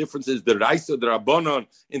Omer, the difference is the raisa, the rabbanon.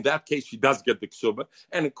 In that case, she does get the ksuba,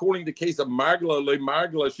 and according to the case of margala loy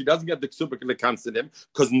margala, she doesn't get the ksuba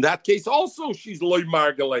because in that case also she's loy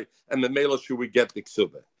margala, and the mela we get the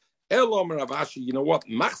ksuba. You know what?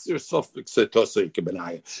 If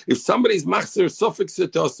somebody's machzer suffix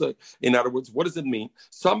setosai, in other words, what does it mean?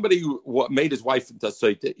 Somebody who made his wife into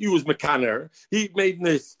soite, he was mekaner, he made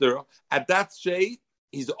nister. At that stage,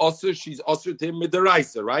 she's also to him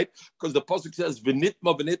midaraisa, right? Because the pasuk says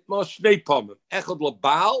v'nitma shnei pamim echad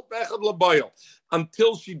labal echad labayil.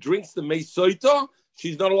 Until she drinks the meisoita,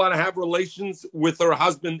 she's not allowed to have relations with her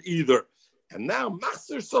husband either. And now,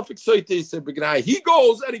 Master suffix soite said, he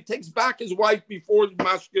goes and he takes back his wife before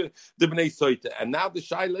Mashke the Bnei Soite. And now the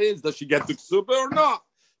shaila is, does she get the ksuba or not?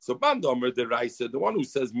 So Bandomer the Raisa, the one who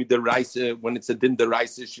says me the Raisa, when it's a din the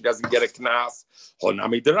Raisa, she doesn't get a knas.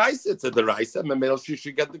 Honami the Raisa, it's a the Raisa, Memel, she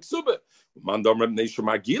should get the ksuba. Mandomer Neshu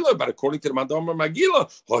Magila, but according to the Mandomer Magila,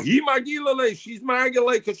 he Magila, she's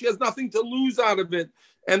Magila, because she has nothing to lose out of it.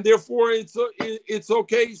 And therefore it's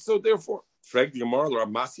okay. So therefore, Frag the Gemara,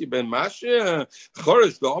 Ramasi ben Masha,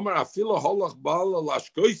 Chorish the Omer Afila Holach Bala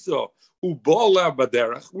Lashkoisa Ubala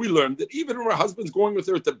Baderach. We learned that even if her husband's going with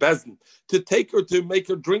her to Bezdin to take her to make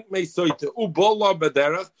her drink Meisoita Ubala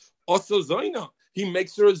Baderach also Zoina. He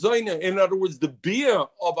makes her a zoina. In other words, the beer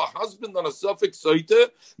of a husband on a suffix soita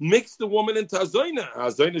makes the woman into a zoina. A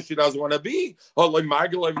zoina she doesn't want to be.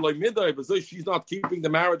 She's not keeping the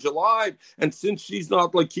marriage alive. And since she's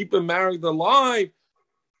not keeping marriage alive,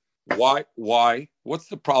 why? What's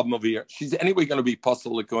the problem over here? She's anyway going to be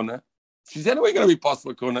pasal l'kona.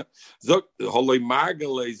 Zok holoi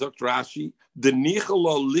margale zok Rashi the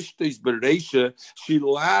nichalo lishtes bereisha. She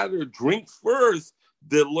let her drink first.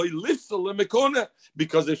 The loy lifsa lemekona,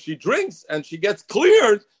 because if she drinks and she gets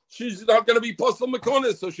cleared, she's not going to be pasal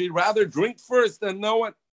mekona. So she'd rather drink first than know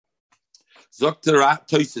what. Zokterat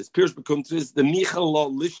Toises, Pierce Bekuntis, the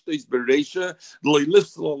Nichal Lishtis Beresha, the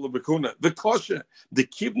Lifsal Bekuna, the Kosha, the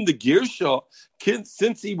Kibn the Girsha,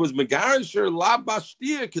 since he was Megarisher, La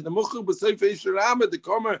Bastia, Kidamuchu Basefesharama, the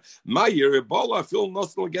Comer, Mayer, Ebola, I feel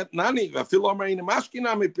Nosal get Nani, I feel Omer in a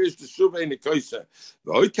Mashkinami, Pierce the Shuva in the Koisa,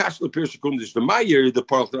 the Oikashla Pierce Kundish, the Mayer, the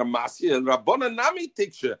Parthra Masia, and Rabbana Nami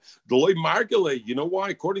Tiksha, the Loy Margale. You know why?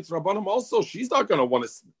 According to Rabbanam, also, she's not going to want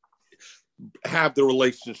to have the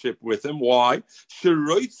relationship with him. Why? She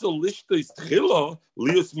wants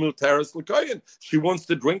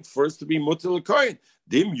to drink first to be mutter l'koyin.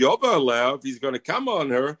 Dim yova, if he's going to come on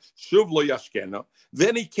her, shuv lo yashkena,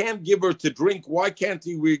 then he can't give her to drink. Why can't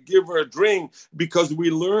we give her a drink? Because we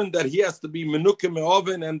learned that he has to be menukim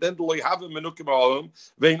oven, and then lo have a menukim oven.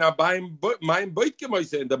 Veina baim boitkem, I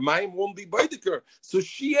say, and the maim won't be boitiker. So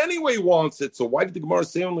she anyway wants it. So why did the Gemara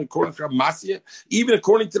say only according to Ramasya? Even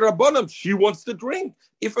according to Rabbanim, she wants to drink.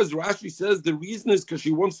 If, as Rashi says, the reason is because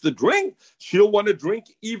she wants to drink, she'll want to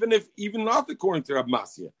drink even not according to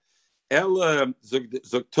Ramasya.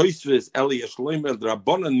 Zoktoisves Eli Yeshloim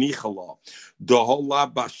Rabbana Nichala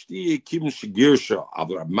Dohola Bashti Kim Shigirsha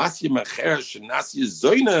Avra Masya Mecher Shenasi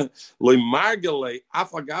Zoina Loy Margale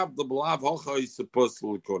Afagav the Blav Hocha is supposed to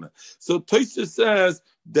Likona. So Toisves says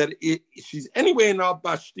that she's anyway not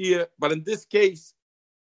Bashtia, but in this case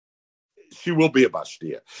she will be a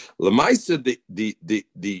Bashtia. Lamaisa the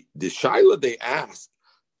Shaila they asked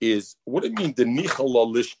is, what do you mean the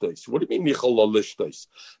nichala lishtais? What do you mean nichala lishtais?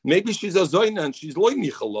 Maybe she's a zoyna and she's loy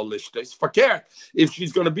nichala lishtais. Fakir. If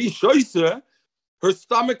she's going to be shoyse, her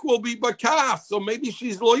stomach will be bakaf. So maybe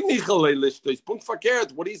she's loy nichala lishtais. Punkt fakir.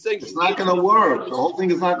 What are you saying? It's not going to work. The whole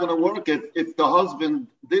thing is not going to work. If the husband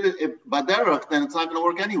did it baderach, then it's not going to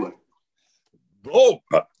work anyway. Oh,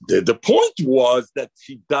 but the point was that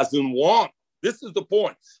she doesn't want. This is the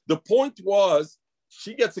point. The point was,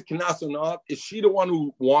 she gets a knas or not? Is she the one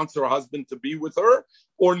who wants her husband to be with her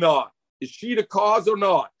or not? Is she the cause or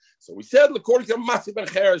not? So we said, according to Masi ben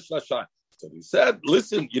Cheresh Lashan. So we said,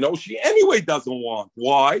 listen, she anyway doesn't want.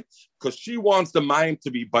 Why? Because she wants the mayim to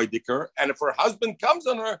be baidiker, and if her husband comes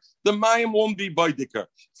on her, the mayim won't be baidiker.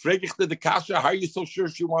 Fregichte de kasha, how are you so sure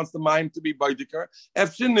she wants the mayim to be baidiker?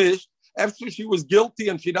 After she was guilty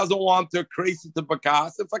and she doesn't want to crazy to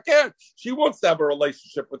bakas, if I care, she wants to have a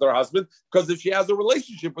relationship with her husband, because if she has a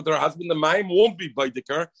relationship with her husband, the mayim won't be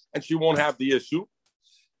baidiker and she won't have the issue.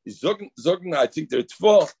 I think there's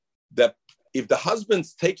that if the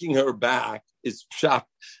husband's taking her back, is pshat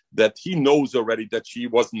that he knows already that she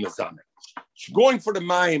wasn't mizaneh. She's going for the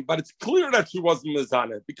mayim, but it's clear that she wasn't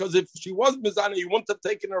mizaneh, because if she was mizaneh, he wouldn't have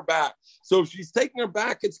taken her back. So if she's taking her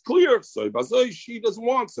back, it's clear. So she doesn't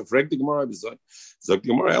want. So you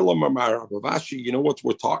know what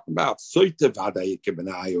we're talking about?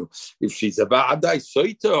 If she's a va'adai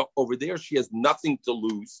soita over there, she has nothing to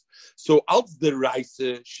lose. So als the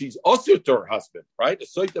reise, she's also to her husband, right? A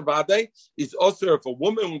soita va'adai is also if a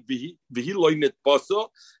woman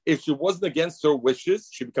if she wasn't against her wishes,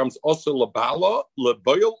 she becomes also labala,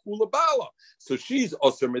 laboyel ulabala. So she's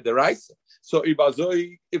also midiraisa. So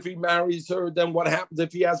if he marries her, then what happens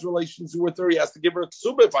if he has relations with her? He has to give her a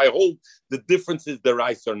ksuba. If I hold the difference is the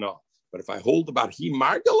rice or not. But if I hold about he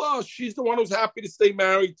margala, she's the one who's happy to stay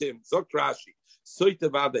married to him. Zok Rashi.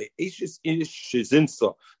 Soitavade, Eishis ish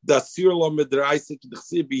shizinsa, da sirlo midraisa,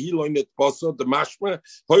 k'dchsi bihilo net poso, the mashma,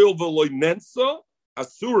 hoyol veloy nensa,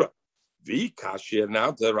 asura. V kashir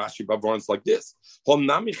now the Rashi Bavorns like this.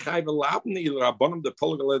 Honami chayv labni il rabbanim the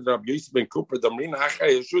polgaled Rabbi Yosef ben Cooper damrin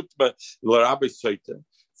achay yeshutma il Rabbi Soita.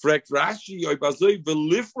 Frek Rashi oibazoi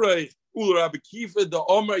velifrei ul Rabbi Kiva the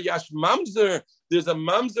Omer yash mamzer. There's a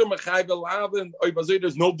mamzer mechayv labin oibazoi.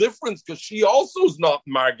 There's no difference because she also is not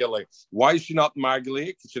margale. Why is she not margale?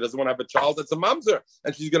 Because she doesn't want to have a child that's a mamzer,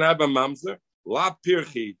 and she's going to have a mamzer. La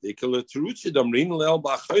pirchi de keletruchi damrin lel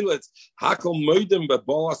bachilets hakol moidem be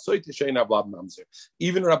bala soite sheina blad mamzer.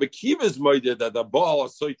 Even Rabbi Kiva's moided that the bala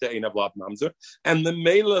soite ain't a blad mamzer, and the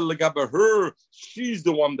mele legabe her, she's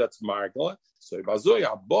the one that's margala. So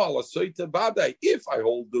bazoya bala soite badai. If I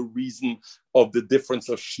hold the reason of the difference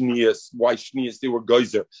of shnias, why shnias they were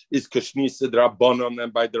geyser, is because shnias said rabbanon,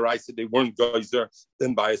 and by the raisa they weren't geyser.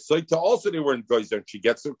 Then by a soite also they weren't geyser, and she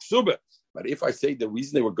gets her ksubah. But if I say the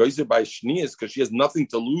reason they were geyser by Shni is because she has nothing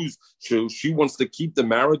to lose, she wants to keep the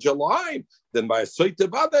marriage alive, then by a Soite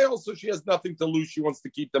Vade also she has nothing to lose, she wants to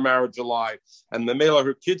keep the marriage alive. And the male,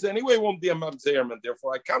 her kids anyway won't be a mamzerim, and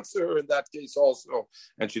therefore I cancel her in that case also,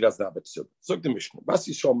 and she doesn't have it. So the Mishnah.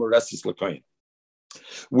 Basi Shomer Resis Lekayin.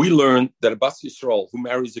 We learn that a Bas Yisrael who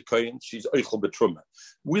marries a Kohen, she's Eichel Betruma.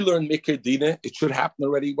 We learn Mikir Dina, it should happen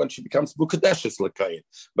already when she becomes Mukadeshes Lekayin.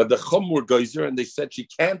 But the Chum were Geyser, and they said she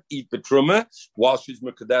can't eat the Truma while she's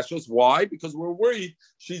Mukadeshes. Why? Because we're worried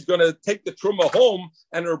she's going to take the Truma home,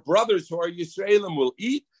 and her brothers who are Yisraelim will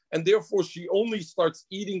eat, and therefore she only starts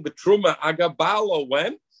eating the Truma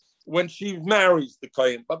Agabala when she marries the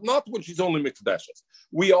Kohen, but not when she's only Mikdashes.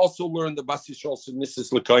 We also learn the Bas Yisrael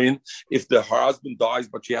Sinissus LeKohen, if her husband dies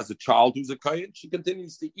but she has a child who's a Kohen, she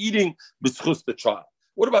continues to eating b'schus the child.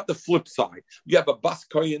 What about the flip side? You have a Bas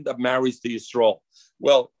Kohen that marries the Yisrael.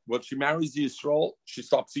 Well, when she marries the Yisrael, she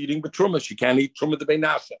stops eating the Truma. She can't eat Truma de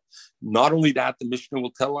Beinasha. Not only that, the Mishnah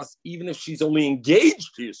will tell us, even if she's only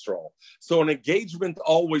engaged to Yisrael. So an engagement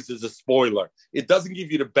always is a spoiler. It doesn't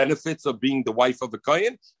give you the benefits of being the wife of a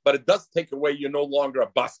Kohen, but it does take away you're no longer a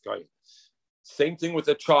Bas Kohen. Same thing with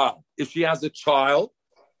a child. If she has a child,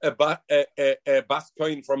 a Bas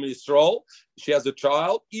Kohen from Yisrael, she has a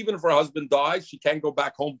child, even if her husband dies, she can't go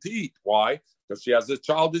back home to eat. Why? Because she has a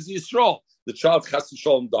child as Yisrael. The child Chas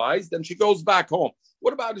V'Shalom dies, then she goes back home.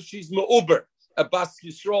 What about if she's Me'uber? A Bas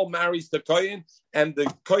Yisrael marries the Kohen, and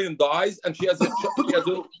the Kohen dies, and she has a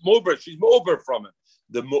Me'uber. She's Me'uber from him.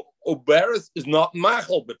 The Me'uberis is not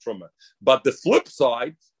Machal Betruma. But the flip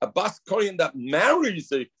side, a Bas Kohen that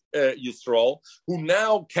marries a Yisrael, who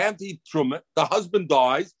now can't eat Truma, the husband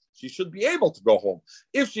dies, she should be able to go home.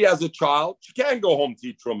 If she has a child, she can go home to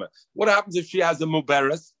eat Truma. What happens if she has a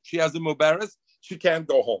Muberis? She can't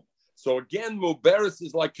go home. So again, Muberis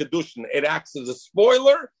is like Kedushin. It acts as a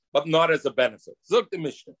spoiler, but not as a benefit. Zok the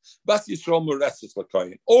Mishnah. Bas Yisrael Mureses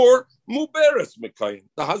L'Koyin. Or Muberes M'Koyin.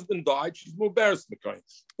 The husband died, she's Muberes M'Koyin.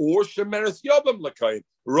 Or Shemeres Yobam L'Koyin.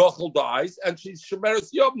 Rachel dies, and she's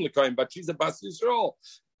Shemeres Yobam L'Koyin, but she's a Bas Yisrael.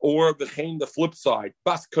 Or the flip side.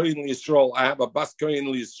 Bas Koyin L'Yisrael. I have a Bas Koyin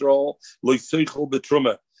L'Yisrael. L'Yisrael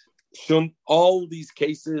B'Truma. All these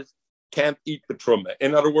cases can't eat B'Truma.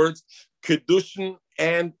 In other words, Kedushin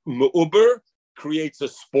and Me'uber creates a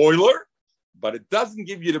spoiler, but it doesn't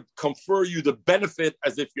confer you the benefit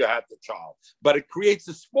as if you had the child. But it creates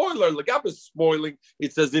a spoiler. Legaba is spoiling.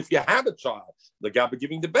 It's as if you have a child. Legaba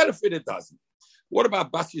giving the benefit, it doesn't. What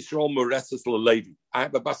about Bas Yisrael Mureses L'Levi? I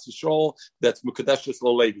have a Bas Yisrael that's Mukadeshes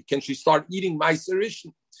L'Levi. Can she start eating Meiser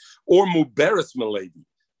Rishon? Or Muberes M'Levi?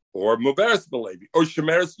 Or Muberes M'Levi? Or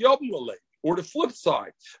Shemeres Yobam L'Levi? Or the flip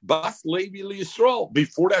side, Bas Levi Yisrael.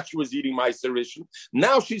 Before that, she was eating Meiser Rishon.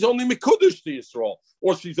 Now she's only Mekudesh to Yisrael,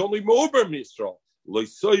 or she's only Me'uber Yisrael.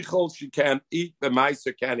 Loisoichol, she can't eat. The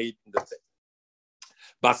Meiser can't eat the thing.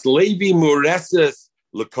 Bas Levi Mureses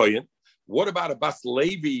L'Koyin. What about a Bas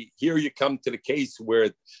Levi? Here you come to the case where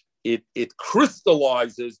it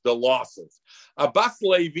crystallizes the losses. A Bas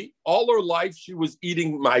Levi, all her life she was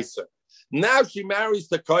eating Meiser. Now she marries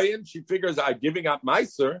the Kohen. She figures I'm giving up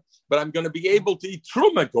Meiser, but I'm going to be able to eat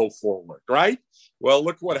Truma go forward, right? Well,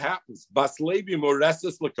 look what happens. Bas Levi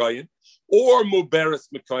Mureses L'Kohen, or Muberes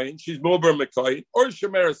M'Kohen. She's Muber M'Kohen, or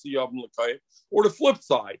Shemeres Yobam L'Kohen, or the flip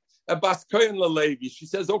side. A Bas Kohen L'Levi. She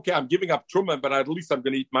says, okay, I'm giving up Truma, but at least I'm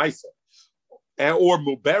going to eat Meiser. Or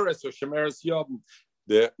Muberes or Shemeres Yobam.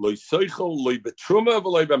 They're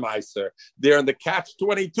in the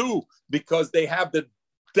catch-22 because they have the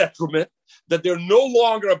detriment that they're no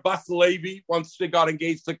longer a Bas Levi once they got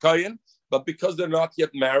engaged to Kohen, but because they're not yet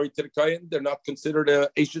married to the Kohen, they're not considered a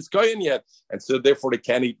Eishes Kohen yet, and so therefore they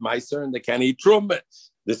can't eat Meiser and they can't eat Truma.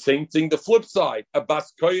 The same thing, the flip side, a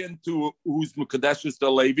Bas Kohen to who's Mekudeshes to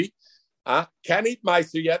Levi, can't eat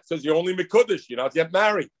Meiser yet because you're only Mekudesh, you're not yet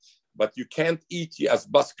married. But you can't eat as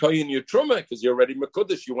Bas Kohen your Truma because you're already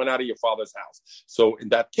Mekudesh, you went out of your father's house. So in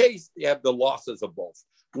that case, you have the losses of both.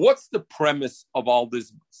 What's the premise of all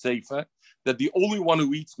this Sefer? That the only one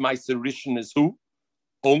who eats Meiser Rishon is who?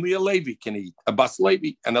 Only a Levi can eat, a Bas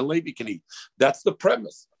Levi, and a Levi can eat. That's the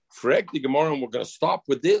premise. Frag the Gemara, and we're going to stop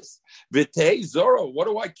with this. V'tei Zora, what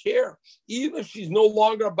do I care? Even if she's no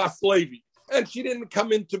longer a Bas Levi, and she didn't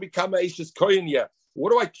come in to become a Eishes Kohen yet,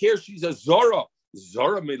 what do I care? She's a Zora.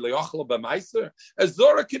 Zora mileachla b'Meiser. A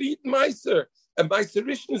Zora can eat Meiser. A Meiser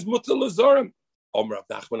Rishon is mutar l'Zorim. Omar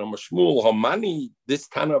Nachman, Omar Shmuel, Homani. This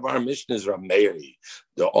kind of our mission is Rameiri.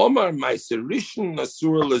 The Omar Meiser Rishon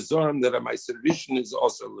asur l'Zorim. That a Meiser Rishon is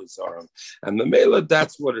also l'Zorim. And the Mela,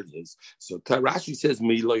 that's what it is. So Rashi says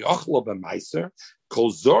mileachla b'Meiser. Kol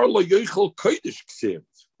Zor lo yochel kodesh ksiv.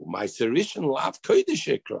 Meiser Rishon lav kodesh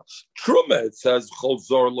ekra. Truma it says Kol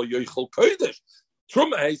Zor lo yochel kodesh.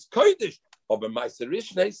 Truma is kodesh.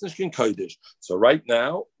 So right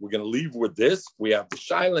now we're going to leave with this. We have the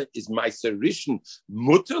shaila: is Meiser Rishon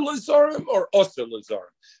mutar l'Zorim or osur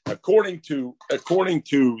l'Zorim? According to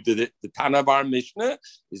the Tana of our Mishnah,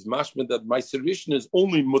 is mashma that Meiser Rishon is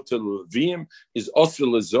only mutar l'Levim, is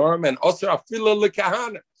osur l'Zorim, and osur afila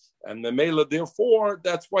l'Kahana. And the Mela, therefore,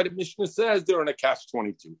 that's why the Mishnah says they're in a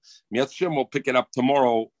catch-22. We'll pick it up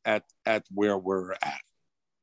tomorrow at where we're at.